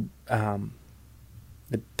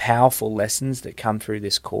powerful lessons that come through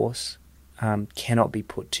this course cannot be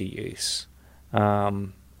put to use.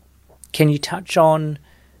 Can you touch on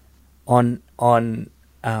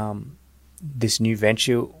this new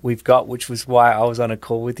venture we've got, which was why I was on a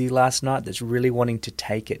call with you last night, that's really wanting to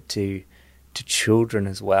take it to children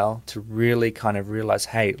as well, to really kind of realize,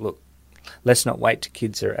 hey, look, let's not wait till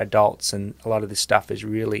kids are adults, and a lot of this stuff is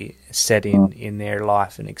really set in their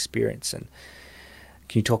life and experience. And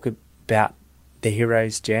can you talk about the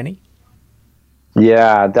hero's journey?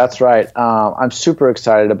 Yeah, that's right. I'm super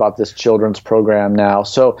excited about this children's program now.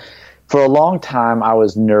 So for a long time, I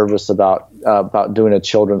was nervous about doing a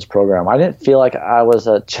children's program. I didn't feel like I was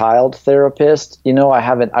a child therapist.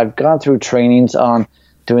 I've gone through trainings on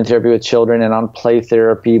doing therapy with children and on play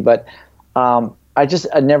therapy, but I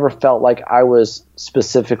never felt like I was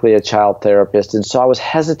specifically a child therapist. And so I was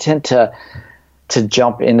hesitant to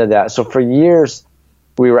jump into that. So for years,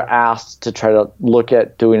 we were asked to try to look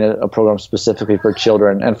at doing a program specifically for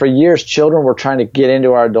children. And for years, children were trying to get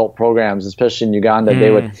into our adult programs, especially in Uganda.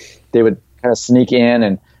 They would kind of sneak in.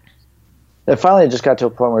 And finally, it just got to a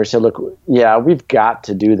point where we said, look, yeah, we've got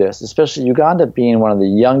to do this, especially Uganda being one of the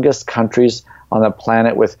youngest countries on the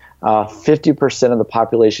planet, with 50% of the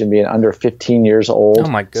population being under 15 years old. Oh,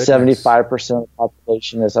 my goodness. 75% of the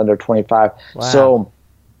population is under 25. Wow. So,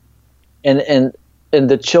 and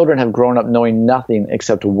the children have grown up knowing nothing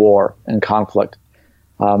except war and conflict.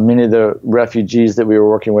 Many of the refugees that we were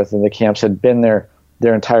working with in the camps had been there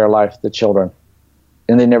their entire life, the children,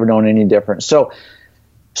 and they'd never known any different. So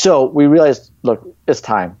we realized, look, it's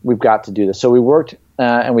time. We've got to do this. So we worked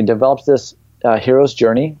and we developed this Hero's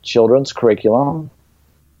Journey children's curriculum,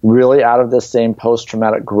 really out of the same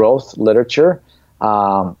post-traumatic growth literature,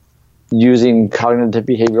 using cognitive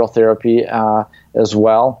behavioral therapy as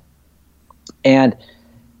well. And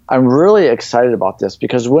I'm really excited about this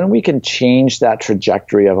because when we can change that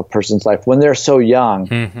trajectory of a person's life when they're so young,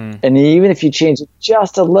 and even if you change it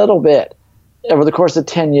just a little bit over the course of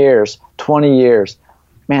 10 years, 20 years,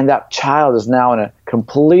 man, that child is now in a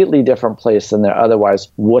completely different place than they otherwise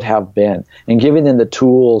would have been. And giving them the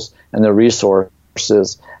tools and the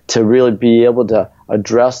resources to really be able to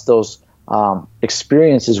address those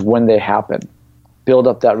experiences when they happen, build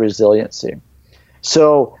up that resiliency.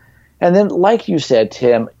 So, and then like you said,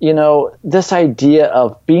 Tim, this idea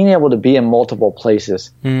of being able to be in multiple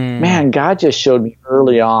places, man, God just showed me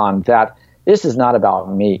early on that this is not about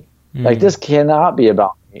me. Like, this cannot be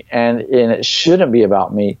about me, and it shouldn't be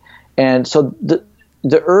about me. And so the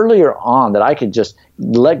earlier on that I could just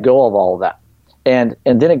let go of all of that, and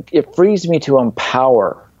then it frees me to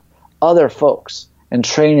empower other folks and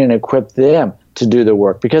train and equip them to do the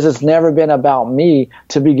work, because it's never been about me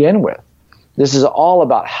to begin with. This is all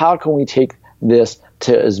about how can we take this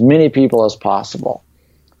to as many people as possible.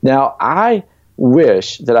 Now, I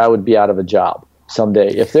wish that I would be out of a job someday.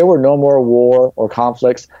 If there were no more war or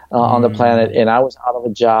conflicts on the planet and I was out of a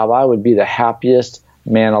job, I would be the happiest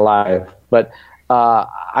man alive. But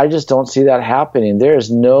I just don't see that happening. There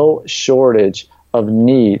is no shortage of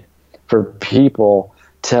need for people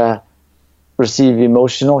to receive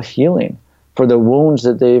emotional healing for the wounds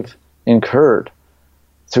that they've incurred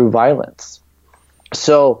through violence.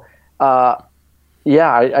 So, I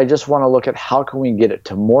just want to look at how can we get it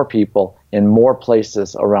to more people in more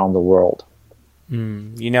places around the world.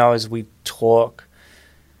 As we talk,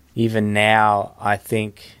 even now, I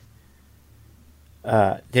think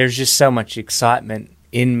there's just so much excitement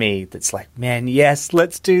in me that's like, man, yes,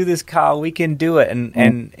 let's do this, Carl. We can do it.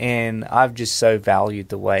 And I've just so valued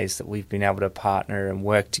the ways that we've been able to partner and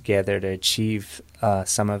work together to achieve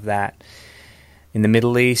some of that in the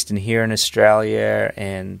Middle East and here in Australia.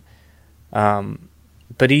 And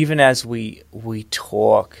but even as we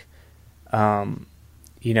talk, and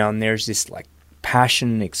there's this like passion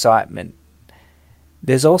and excitement,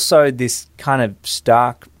 there's also this kind of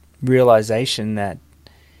stark realization that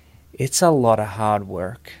it's a lot of hard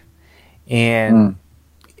work, and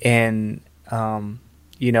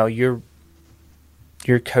you're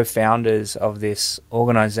co-founders of this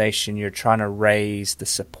organization. You're trying to raise the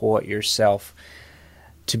support yourself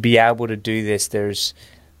to be able to do this. There's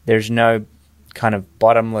no kind of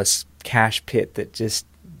bottomless cash pit that just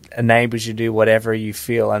enables you to do whatever you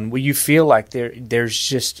feel, and you feel like there's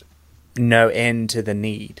just no end to the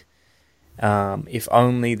need. If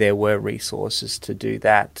only there were resources to do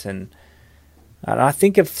that. And I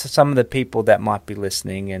think of some of the people that might be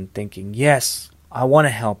listening and thinking, yes, I want to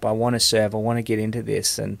help, I want to serve, I want to get into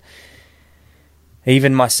this. And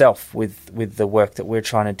even myself with the work that we're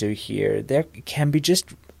trying to do here, there can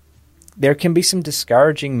be some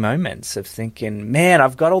discouraging moments of thinking, man,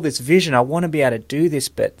 I've got all this vision, I want to be able to do this,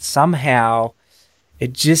 but somehow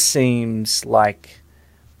it just seems like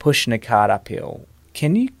pushing a cart uphill.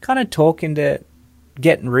 Can you kind of talk into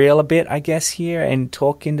getting real a bit, I guess, here, and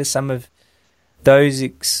talk into some of those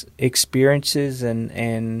experiences?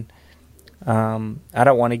 And I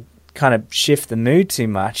don't want to kind of shift the mood too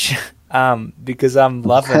much because I'm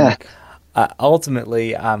loving.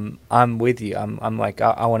 Ultimately, I'm with you. I'm like,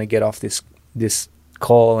 I want to get off this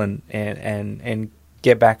call and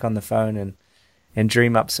get back on the phone and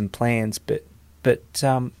dream up some plans. But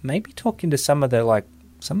maybe talking to some of the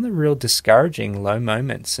real discouraging low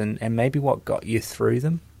moments and maybe what got you through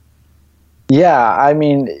them. Yeah, I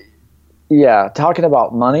mean, talking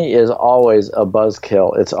about money is always a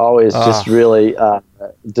buzzkill. It's always just really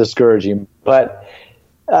discouraging. But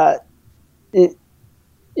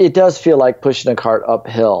it does feel like pushing a cart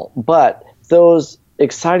uphill. But those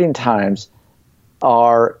exciting times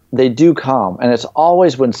they do come. And it's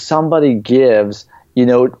always when somebody gives,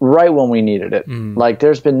 right when we needed it. Like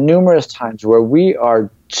there's been numerous times where we are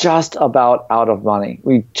just about out of money.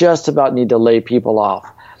 We just about need to lay people off.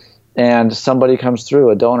 And somebody comes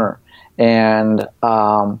through, a donor, and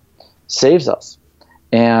saves us.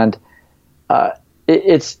 And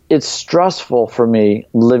it's stressful for me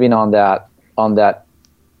living on that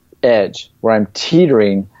edge where I'm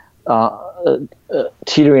teetering on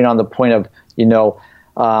the point of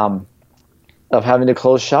having to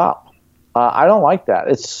close shop. I don't like that.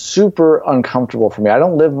 It's super uncomfortable for me. I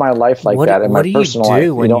don't live my life like that in my personal life. What do you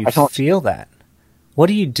do when you feel that? What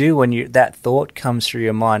do you do when that thought comes through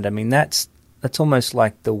your mind? I mean, that's almost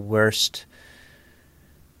like the worst.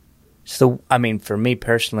 So, I mean, for me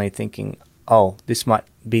personally, thinking, oh, this might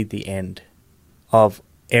be the end of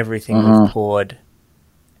everything we've poured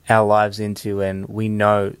our lives into, and we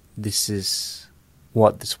know this is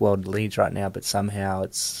what this world leads right now, but somehow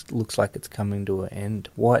it looks like it's coming to an end.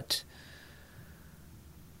 What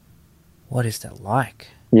is that like?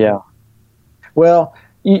 Yeah. Well,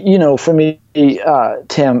 for me,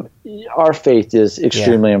 Tim, our faith is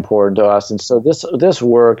extremely important to us, and so this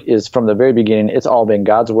work is from the very beginning. It's all been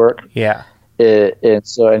God's work. Yeah.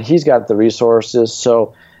 And He's got the resources.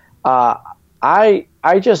 So, I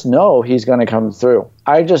just know He's going to come through.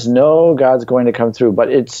 I just know God's going to come through. But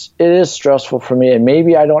it is stressful for me, and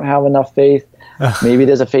maybe I don't have enough faith. Maybe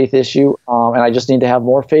there's a faith issue, and I just need to have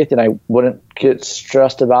more faith, and I wouldn't get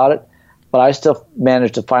stressed about it. But I still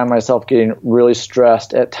manage to find myself getting really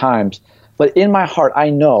stressed at times. But in my heart, I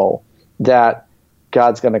know that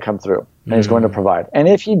God's going to come through and He's going to provide. And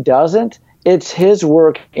if He doesn't, it's His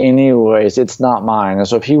work anyways. It's not mine. And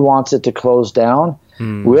so if He wants it to close down,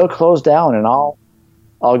 we'll close down, and I'll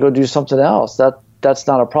go do something else. That's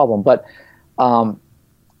not a problem. But I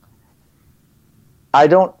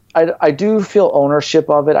do feel ownership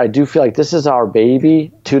of it. I do feel like this is our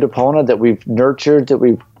baby, Tudapona, that we've nurtured, that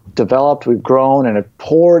we've developed, we've grown, and have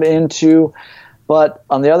poured into. But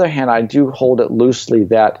on the other hand, I do hold it loosely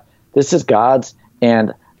that this is God's,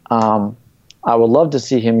 and I would love to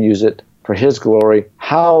see Him use it for His glory,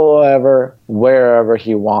 however, wherever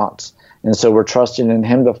He wants. And so we're trusting in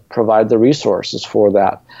Him to provide the resources for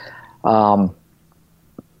that.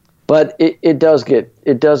 But it does get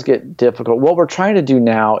difficult. What we're trying to do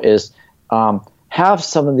now is have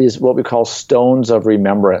some of these what we call stones of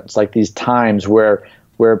remembrance, like these times where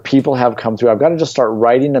people have come through. I've got to just start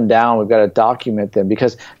writing them down. We've got to document them,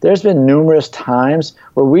 because there's been numerous times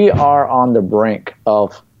where we are on the brink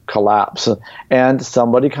of collapse and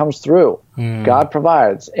somebody comes through. God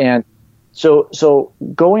provides. And so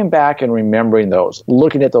going back and remembering those,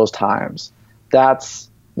 looking at those times, that's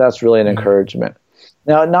really an encouragement.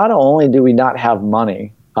 Now, not only do we not have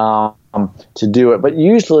money to do it, but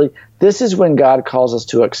usually this is when God calls us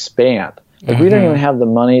to expand. Like we don't even have the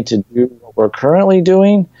money to do what we're currently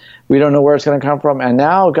doing. We don't know where it's going to come from. And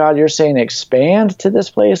now, God, you're saying expand to this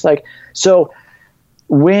place. Like, so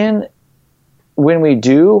when we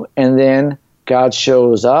do, and then God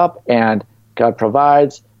shows up and God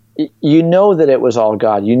provides, you know that it was all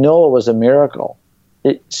God. You know it was a miracle.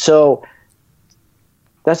 So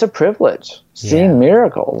that's a privilege. Seeing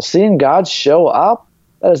miracles, seeing God show up,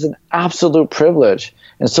 that is an absolute privilege.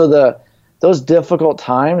 And so those difficult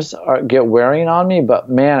times get wearing on me, but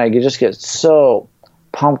man, I just get so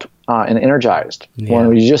pumped and energized when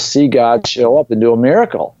we just see God show up and do a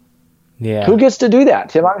miracle. Yeah. Who gets to do that,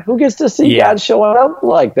 Tim? Who gets to see God showing up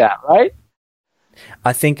like that, right?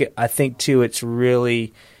 I think too, it's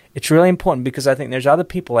really important, because I think there's other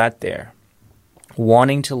people out there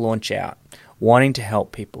wanting to launch out, wanting to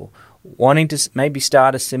help people, wanting to maybe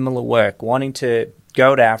start a similar work, wanting to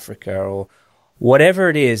go to Africa or whatever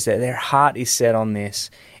it is, that their heart is set on this,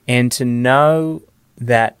 and to know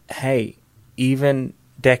that, hey, even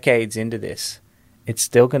decades into this, it's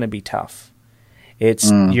still going to be tough.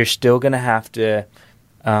 You're still going to have to,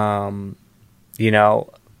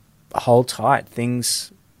 hold tight.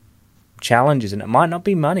 Challenges, and it might not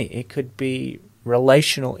be money. It could be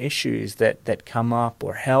relational issues that come up,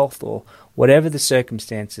 or health, or whatever the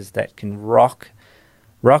circumstances that can rock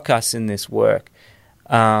us in this work.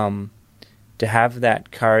 To have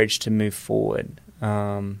that courage to move forward.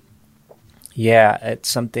 It's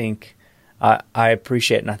something I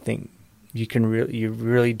appreciate, and I think you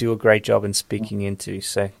really do a great job in speaking into.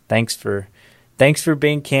 So thanks for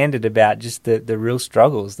being candid about just the real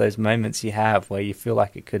struggles, those moments you have where you feel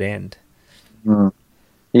like it could end.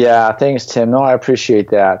 Yeah, thanks, Tim. No, I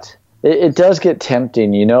appreciate that. It does get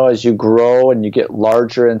tempting, as you grow and you get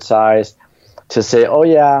larger in size, to say, oh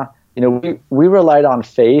yeah, we relied on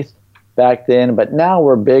faith back then, but now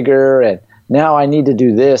we're bigger, and now I need to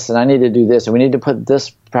do this, and I need to do this, and we need to put this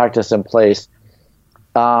practice in place.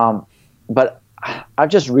 But I've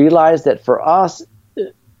just realized that for us,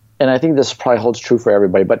 and I think this probably holds true for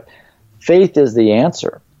everybody, but faith is the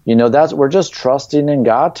answer. We're just trusting in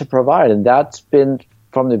God to provide, and that's been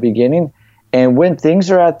from the beginning. And when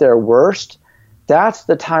things are at their worst, that's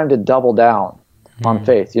the time to double down on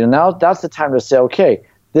faith. Now that's the time to say, okay,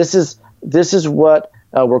 this is what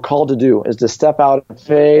we're called to do, is to step out in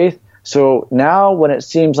faith. So now when it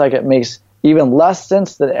seems like it makes even less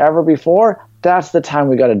sense than ever before, that's the time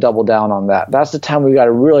we got to double down on that. That's the time we got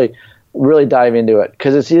to really, really dive into it,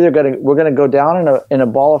 because it's either we're going to go down in a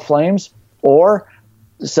ball of flames, or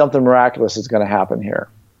something miraculous is going to happen here.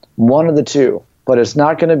 One of the two, but it's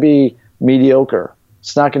not going to be mediocre.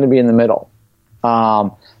 It's not going to be in the middle.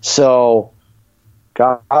 So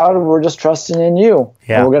God, we're just trusting in you,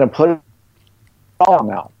 and we're going to put it all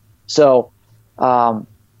now. So, and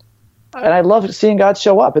I love seeing God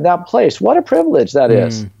show up in that place. What a privilege that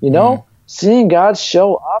is, seeing God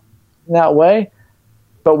show up in that way.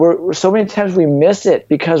 But we're so many times we miss it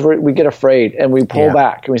because we get afraid and we pull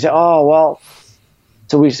back and we say, oh, well,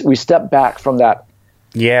 so we step back from that.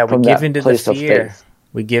 Yeah, we give into the fear.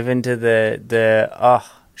 We give into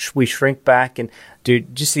we shrink back. And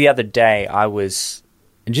dude, just the other day, I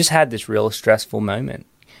just had this real stressful moment,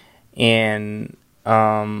 and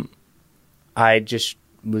I just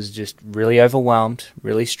was really overwhelmed,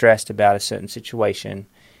 really stressed about a certain situation,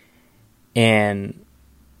 and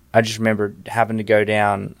I just remember having to go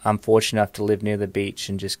down. I'm fortunate enough to live near the beach,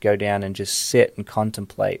 and just go down and just sit and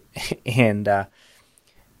contemplate. And a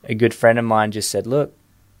good friend of mine just said, "Look,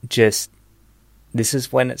 this is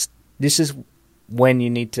when you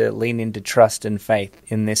need to lean into trust and faith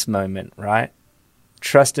in this moment, right?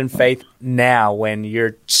 Trust and faith now, when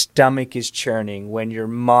your stomach is churning, when your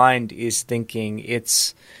mind is thinking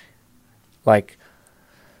it's like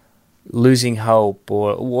losing hope,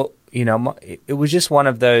 or it was just one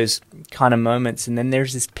of those kind of moments. And then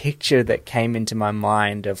there's this picture that came into my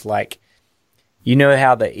mind of, like,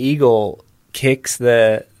 how the eagle kicks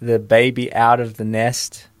the baby out of the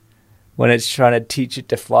nest when it's trying to teach it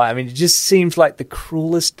to fly. I mean, it just seems like the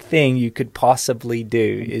cruelest thing you could possibly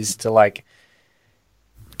do is to, like,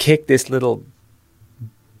 kick this little,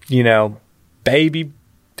 baby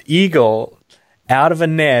eagle out of a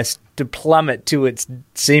nest to plummet to its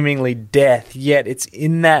seemingly death. Yet it's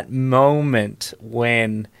in that moment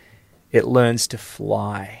when it learns to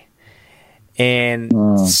fly. And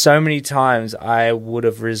so many times I would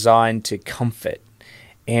have resigned to comfort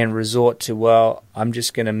and resort to, well, I'm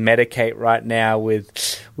just going to medicate right now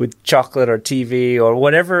with chocolate or TV or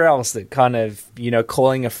whatever else, that kind of,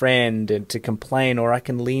 calling a friend and to complain. Or I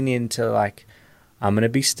can lean into, like, I'm going to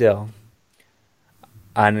be still.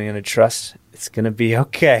 I'm going to trust it's going to be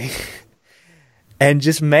okay. And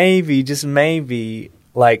just maybe,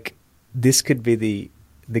 like, this could be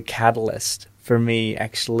the catalyst for me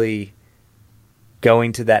actually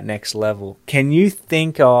going to that next level. Can you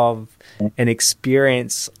think of an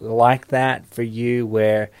experience like that for you,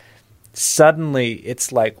 where suddenly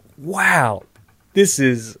it's like, wow, this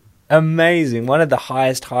is amazing. One of the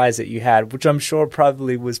highest highs that you had, which I'm sure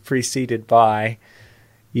probably was preceded by,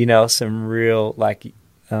 some real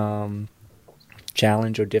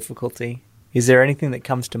challenge or difficulty. Is there anything that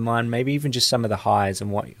comes to mind? Maybe even just some of the highs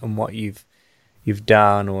and what you've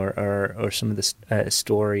done, or some of the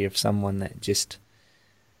story of someone that just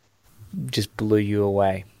blew you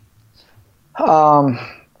away.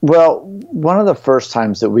 Well, one of the first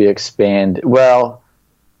times that we expanded, one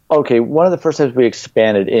of the first times we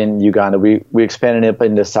expanded in Uganda, we expanded up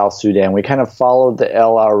into South Sudan. We kind of followed the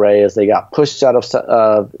LRA as they got pushed out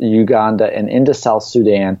of Uganda and into South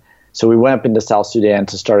Sudan. So we went up into South Sudan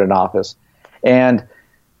to start an office. And,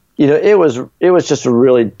 it was just a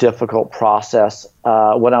really difficult process.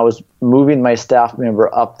 When I was moving my staff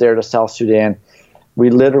member up there to South Sudan, we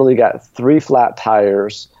literally got 3 flat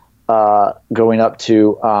tires going up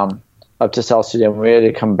to South Sudan. We had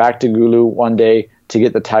to come back to Gulu one day to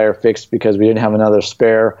get the tire fixed because we didn't have another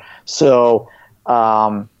spare. So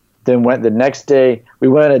then went the next day. We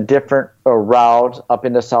went a different route up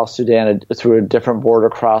into South Sudan through a different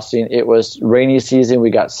border crossing. It was rainy season.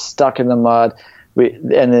 We got stuck in the mud.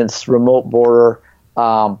 And this remote border,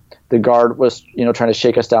 the guard was, trying to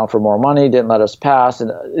shake us down for more money, didn't let us pass.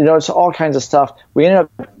 And, it's all kinds of stuff. We ended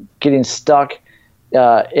up getting stuck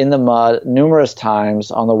in the mud numerous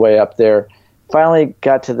times on the way up there. Finally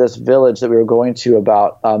got to this village that we were going to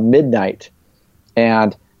about midnight,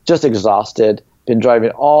 and just exhausted, been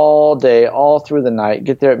driving all day, all through the night,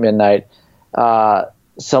 get there at midnight.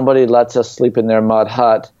 Somebody lets us sleep in their mud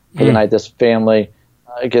hut for the night. This family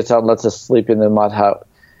gets out and lets us sleep in the mud hut.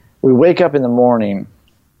 We wake up in the morning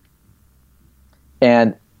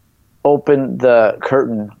and open the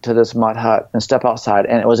curtain to this mud hut and step outside,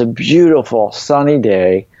 and it was a beautiful sunny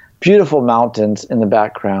day, beautiful mountains in the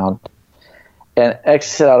background, and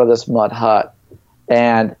exit out of this mud hut,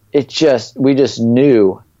 and we just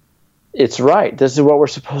knew it's right. This is what we're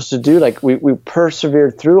supposed to do. Like we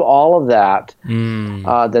persevered through all of that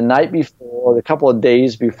the night before, a couple of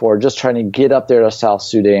days before, just trying to get up there to South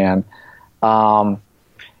Sudan, and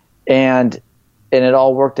it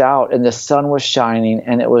all worked out. And the sun was shining,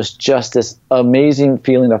 and it was just this amazing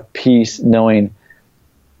feeling of peace, knowing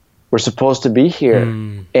we're supposed to be here,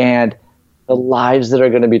 and the lives that are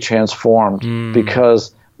going to be transformed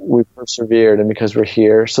because we persevered and because we're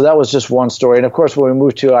here. So that was just one story. And of course, when we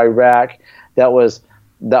moved to Iraq, that was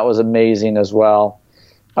amazing as well.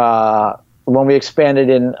 When we expanded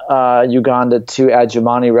in Uganda to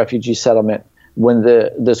Adjumani refugee settlement, when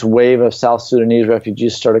this wave of South Sudanese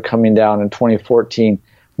refugees started coming down in 2014,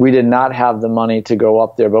 we did not have the money to go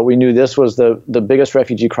up there, but we knew this was the biggest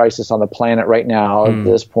refugee crisis on the planet right now at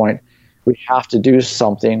this point. We have to do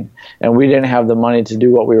something, and we didn't have the money to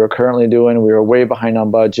do what we were currently doing. We were way behind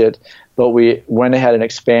on budget, but we went ahead and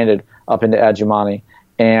expanded up into Adjumani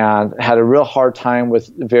and had a real hard time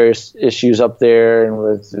with various issues up there and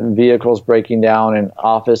with vehicles breaking down and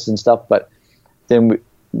office and stuff. But then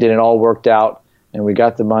it all worked out, and we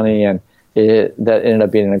got the money, and that ended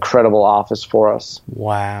up being an incredible office for us.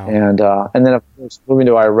 Wow. And then of course, moving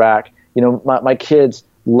to Iraq, my kids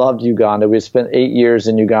loved Uganda. We spent 8 years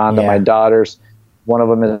in Uganda. Yeah. My daughters, one of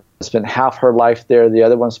them has spent half her life there. The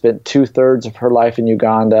other one spent 2/3 of her life in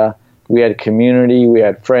Uganda. We had community. We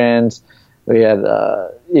had friends. We had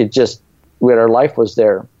our life was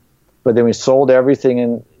there. But then we sold everything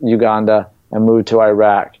in Uganda and moved to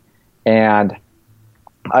Iraq. And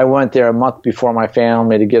I went there a month before my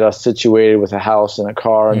family to get us situated with a house and a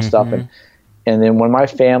car and stuff. And then when my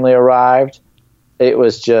family arrived, it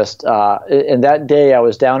was just, and that day I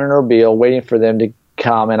was down in Erbil waiting for them to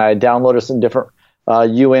come, and I downloaded some different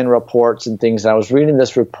UN reports and things. And I was reading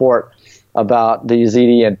this report about the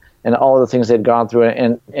Yazidi and all of the things they'd gone through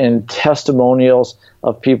and testimonials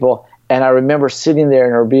of people. And I remember sitting there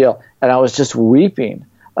in Erbil, and I was just weeping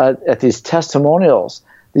at these testimonials,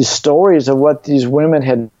 these stories of what these women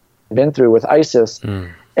had been through with ISIS.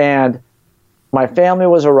 And my family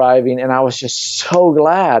was arriving, and I was just so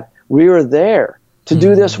glad we were there to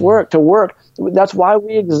do this work, to work. That's why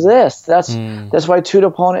we exist. That's why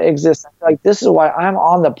Tudapona exists. Like, this is why I'm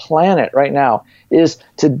on the planet right now, is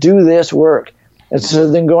to do this work. And so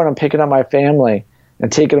then going and picking up my family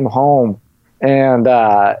and taking them home. And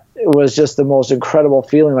it was just the most incredible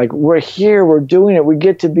feeling. Like, we're here, we're doing it. We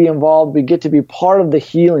get to be involved. We get to be part of the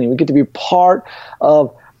healing. We get to be part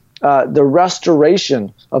of the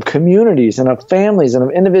restoration of communities and of families and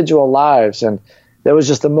of individual lives. And that was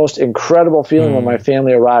just the most incredible feeling when my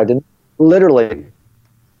family arrived. And literally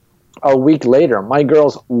a week later, my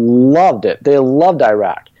girls loved it. They loved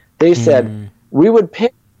Iraq. They said, we would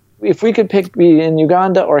pick if we could pick be in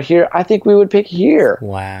Uganda or here, I think we would pick here.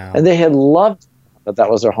 Wow. And they had loved that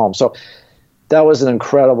was their home. So that was an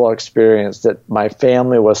incredible experience that my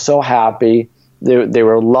family was so happy. They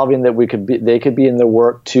were loving that they could be in the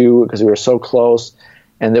work too, because we were so close,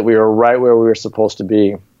 and that we were right where we were supposed to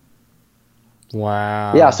be.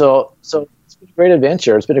 Wow. Yeah, so it's been a great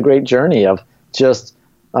adventure. It's been a great journey of just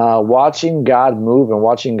watching God move and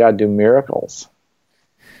watching God do miracles.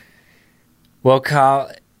 Well,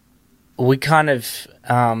 Carl, we kind of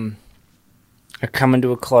are coming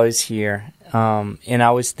to a close here. And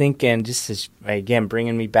I was thinking, just as, again,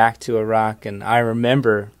 bringing me back to Iraq, and I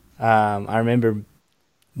remember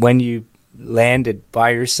when you landed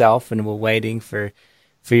by yourself and were waiting for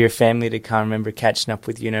your family to come. I remember catching up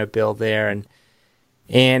with Bill there, and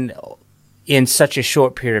in such a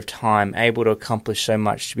short period of time, able to accomplish so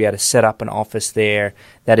much, to be able to set up an office there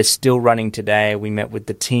that is still running today. We met with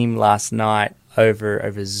the team last night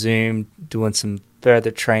over Zoom, doing some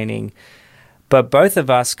further training. But both of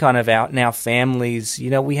us kind of out in our families,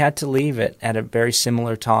 we had to leave it at a very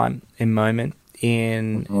similar time and moment.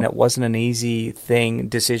 And it wasn't an easy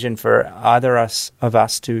decision for either of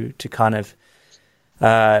us to kind of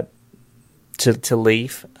to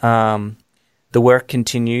leave. The work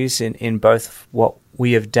continues in both what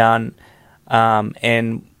we have done,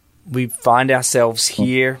 and we find ourselves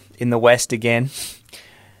here in the West again.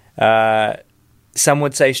 Some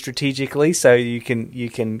would say strategically, so you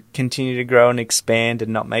can continue to grow and expand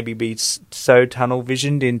and not maybe be so tunnel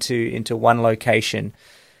visioned into one location.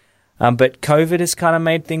 But COVID has kind of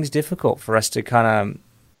made things difficult for us to kind of,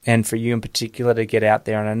 and for you in particular, to get out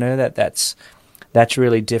there. And I know that's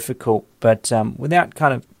really difficult. But without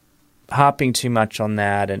kind of harping too much on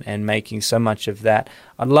that and making so much of that,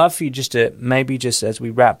 I'd love for you just to maybe just as we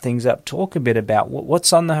wrap things up, talk a bit about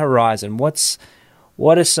what's on the horizon.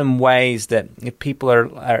 What are some ways that if people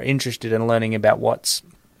are interested in learning about what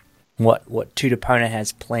Tutapona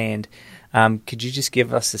has planned, could you just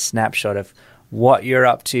give us a snapshot of what you're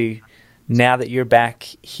up to now that you're back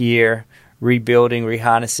here, rebuilding,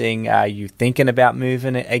 reharnessing? Are you thinking about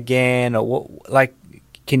moving it again, or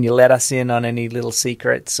can you let us in on any little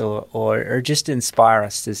secrets, or just inspire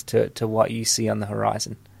us as to what you see on the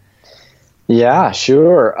horizon? Yeah,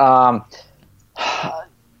 sure.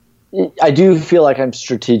 I do feel like I'm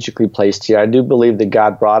strategically placed here. I do believe that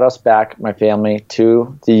God brought us back, my family,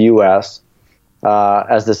 to the U.S.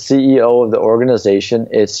 As the CEO of the organization,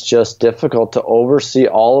 it's just difficult to oversee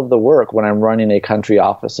all of the work when I'm running a country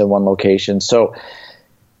office in one location. So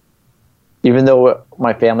even though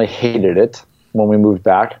my family hated it when we moved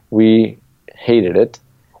back, we hated it.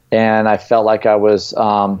 And I felt like I was,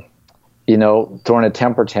 throwing a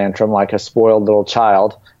temper tantrum like a spoiled little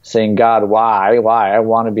child, saying, God, why? I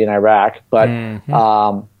want to be in Iraq. But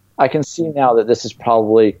I can see now that this is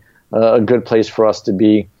probably a good place for us to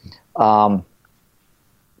be. Some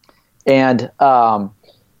of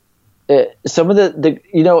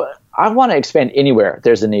I want to expand anywhere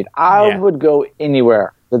there's a need. I would go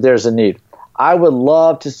anywhere that there's a need. I would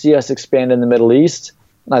love to see us expand in the Middle East.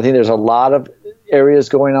 I think there's a lot of areas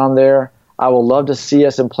going on there. I would love to see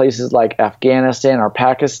us in places like Afghanistan or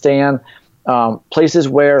Pakistan, places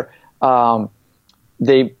where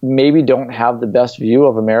they maybe don't have the best view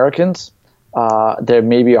of Americans. They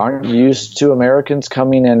maybe aren't used to Americans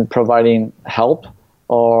coming and providing help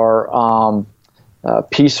or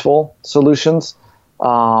peaceful solutions.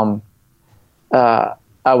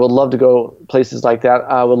 I would love to go places like that.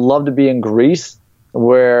 I would love to be in Greece,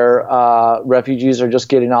 where refugees are just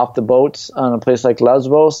getting off the boats on a place like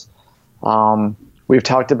Lesbos. We've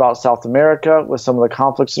talked about South America with some of the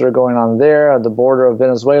conflicts that are going on there at the border of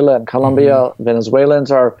Venezuela and Colombia.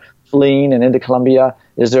 Venezuelans are fleeing and into Colombia.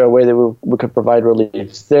 Is there a way that we could provide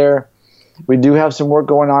relief there? We do have some work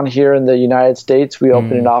going on here in the United States. We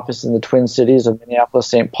opened an office in the Twin Cities of Minneapolis,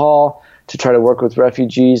 St. Paul, to try to work with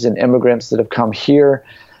refugees and immigrants that have come here.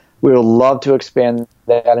 We would love to expand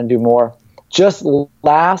that and do more. Just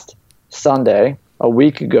last Sunday, a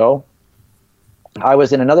week ago, I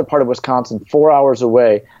was in another part of Wisconsin, 4 hours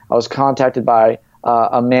away. I was contacted by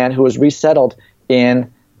a man who was resettled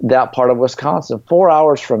in that part of Wisconsin, 4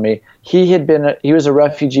 hours from me. He was a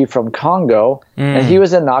refugee from Congo, and he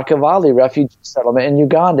was in Nakivale refugee settlement in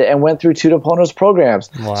Uganda and went through Tudapona's programs.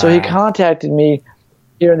 Wow. So he contacted me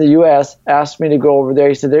here in the U.S., asked me to go over there.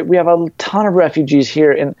 He said, we have a ton of refugees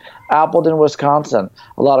here in Appleton, Wisconsin,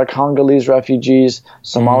 a lot of Congolese refugees,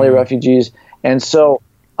 Somali refugees. And so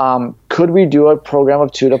could we do a program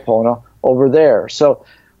of Tutapona over there? So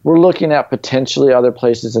we're looking at potentially other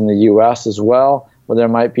places in the U.S. as well where there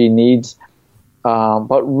might be needs.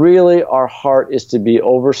 But really our heart is to be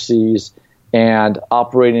overseas and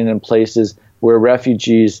operating in places where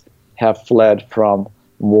refugees have fled from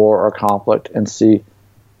war or conflict, and see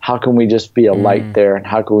how can we just be a light there, and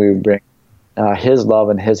how can we bring his love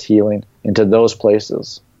and his healing into those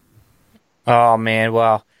places. Oh, man.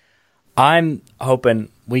 Well, I'm hoping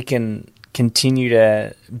we can continue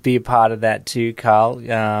to be a part of that too, Carl.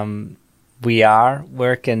 We are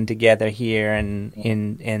working together here,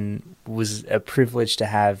 and was a privilege to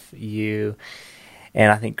have you.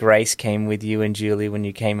 And I think Grace came with you and Julie when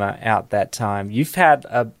you came out that time. You've had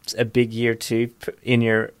a big year too in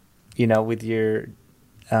your, with your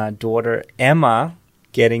daughter Emma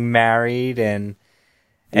getting married, and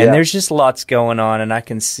there's just lots going on, and I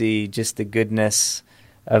can see just the goodness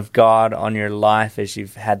of God on your life as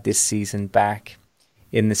you've had this season back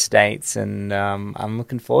in the States. And I'm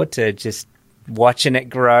looking forward to just watching it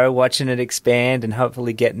grow, watching it expand, and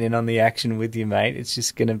hopefully getting in on the action with you, mate. It's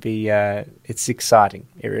just going to be, it's exciting.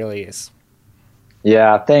 It really is.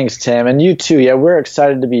 Yeah, thanks, Tim. And you too. Yeah, we're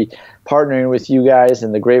excited to be partnering with you guys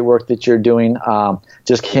and the great work that you're doing.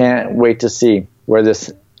 Just can't wait to see where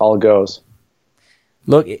this all goes.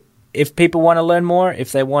 Look, if people want to learn more,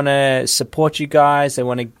 if they want to support you guys, they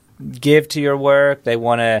want to give to your work, they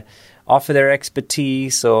want to offer their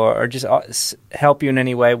expertise or just help you in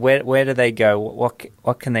any way, where do they go?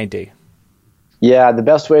 What can they do? Yeah, the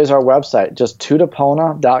best way is our website, just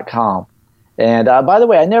tutapona.com. And by the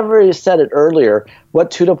way, I never really said it earlier, what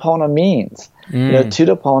Tutapona means.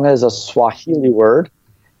 Tutapona is a Swahili word,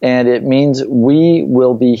 and it means we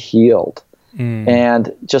will be healed.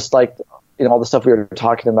 And just like all the stuff we were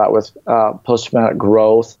talking about with post-traumatic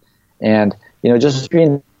growth, and just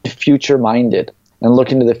being future-minded and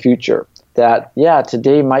looking to the future, that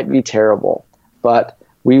today might be terrible, but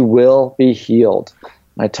we will be healed.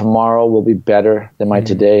 My tomorrow will be better than my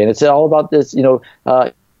today. And it's all about this,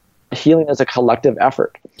 healing as a collective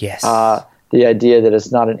effort. Yes. The idea that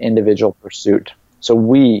it's not an individual pursuit. So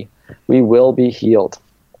we will be healed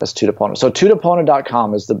as Tutapona. So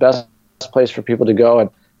tutapona.com is the best place for people to go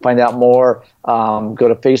and find out more. Go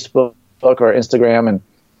to Facebook or Instagram and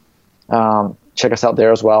check us out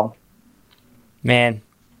there as well. Man,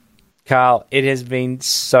 Carl, it has been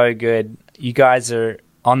so good. You guys are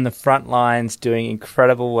on the front lines doing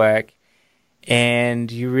incredible work,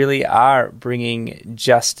 and you really are bringing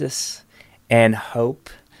justice and hope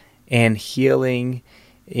and healing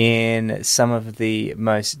in some of the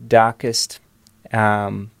most darkest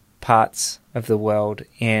parts of the world,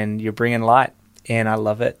 and you're bringing light, and I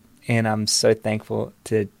love it, and I'm so thankful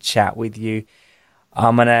to chat with you.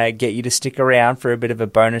 I'm going to get you to stick around for a bit of a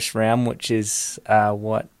bonus round, which is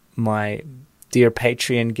what my dear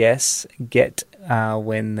Patreon guests get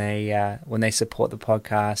when they support the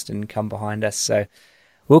podcast and come behind us. So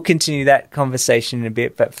we'll continue that conversation in a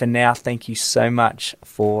bit. But for now, thank you so much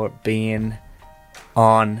for being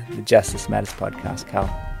on the Justice Matters podcast, Carl.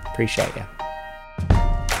 Appreciate you.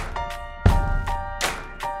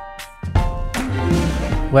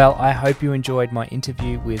 Well, I hope you enjoyed my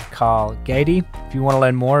interview with Carl Gaede. If you want to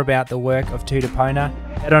learn more about the work of Tutapona,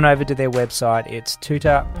 head on over to their website. It's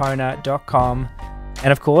tutapona.com.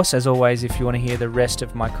 And of course, as always, if you want to hear the rest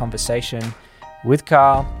of my conversation with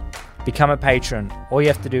Carl, become a patron. All you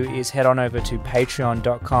have to do is head on over to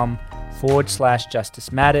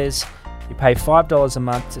patreon.com/Justice Matters. You pay $5 a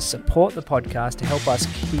month to support the podcast, to help us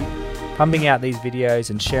keep pumping out these videos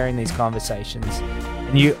and sharing these conversations.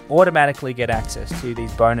 And you automatically get access to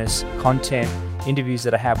these bonus content, interviews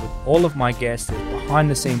that I have with all of my guests, behind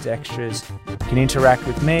the scenes extras. You can interact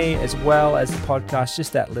with me as well as the podcast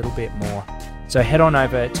just that little bit more. So head on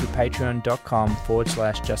over to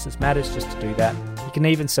patreon.com/Justice Matters just to do that. You can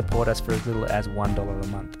even support us for as little as $1 a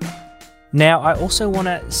month. Now, I also want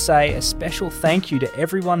to say a special thank you to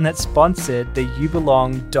everyone that sponsored the You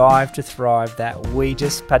Belong Dive to Thrive that we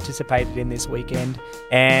just participated in this weekend.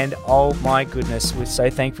 And oh my goodness, we're so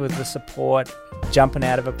thankful for the support. Jumping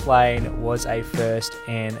out of a plane was a first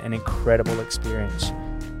and an incredible experience.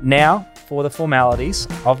 Now, for the formalities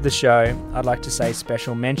of the show, I'd like to say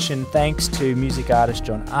special mention thanks to music artist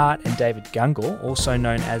John Art and David Gungle, also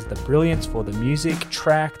known as The Brilliance, for the music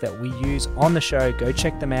track that we use on the show. Go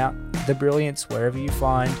check them out, The Brilliance, wherever you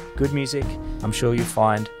find good music. I'm sure you'll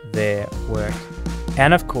find their work.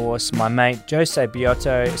 And of course, my mate Jose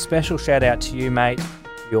Biotto, a special shout out to you, mate,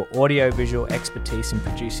 for your audio-visual expertise in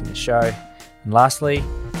producing the show. And lastly,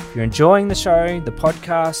 if you're enjoying the show, the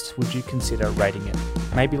podcast, would you consider rating it?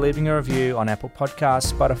 Maybe leaving a review on Apple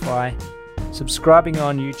Podcasts, Spotify, subscribing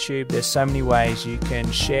on YouTube. There's so many ways you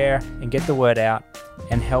can share and get the word out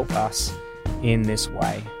and help us in this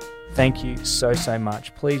way. Thank you so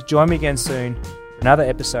much. Please join me again soon another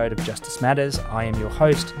episode of Justice Matters. I am your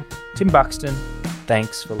host, Tim Buxton.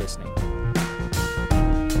 Thanks for listening.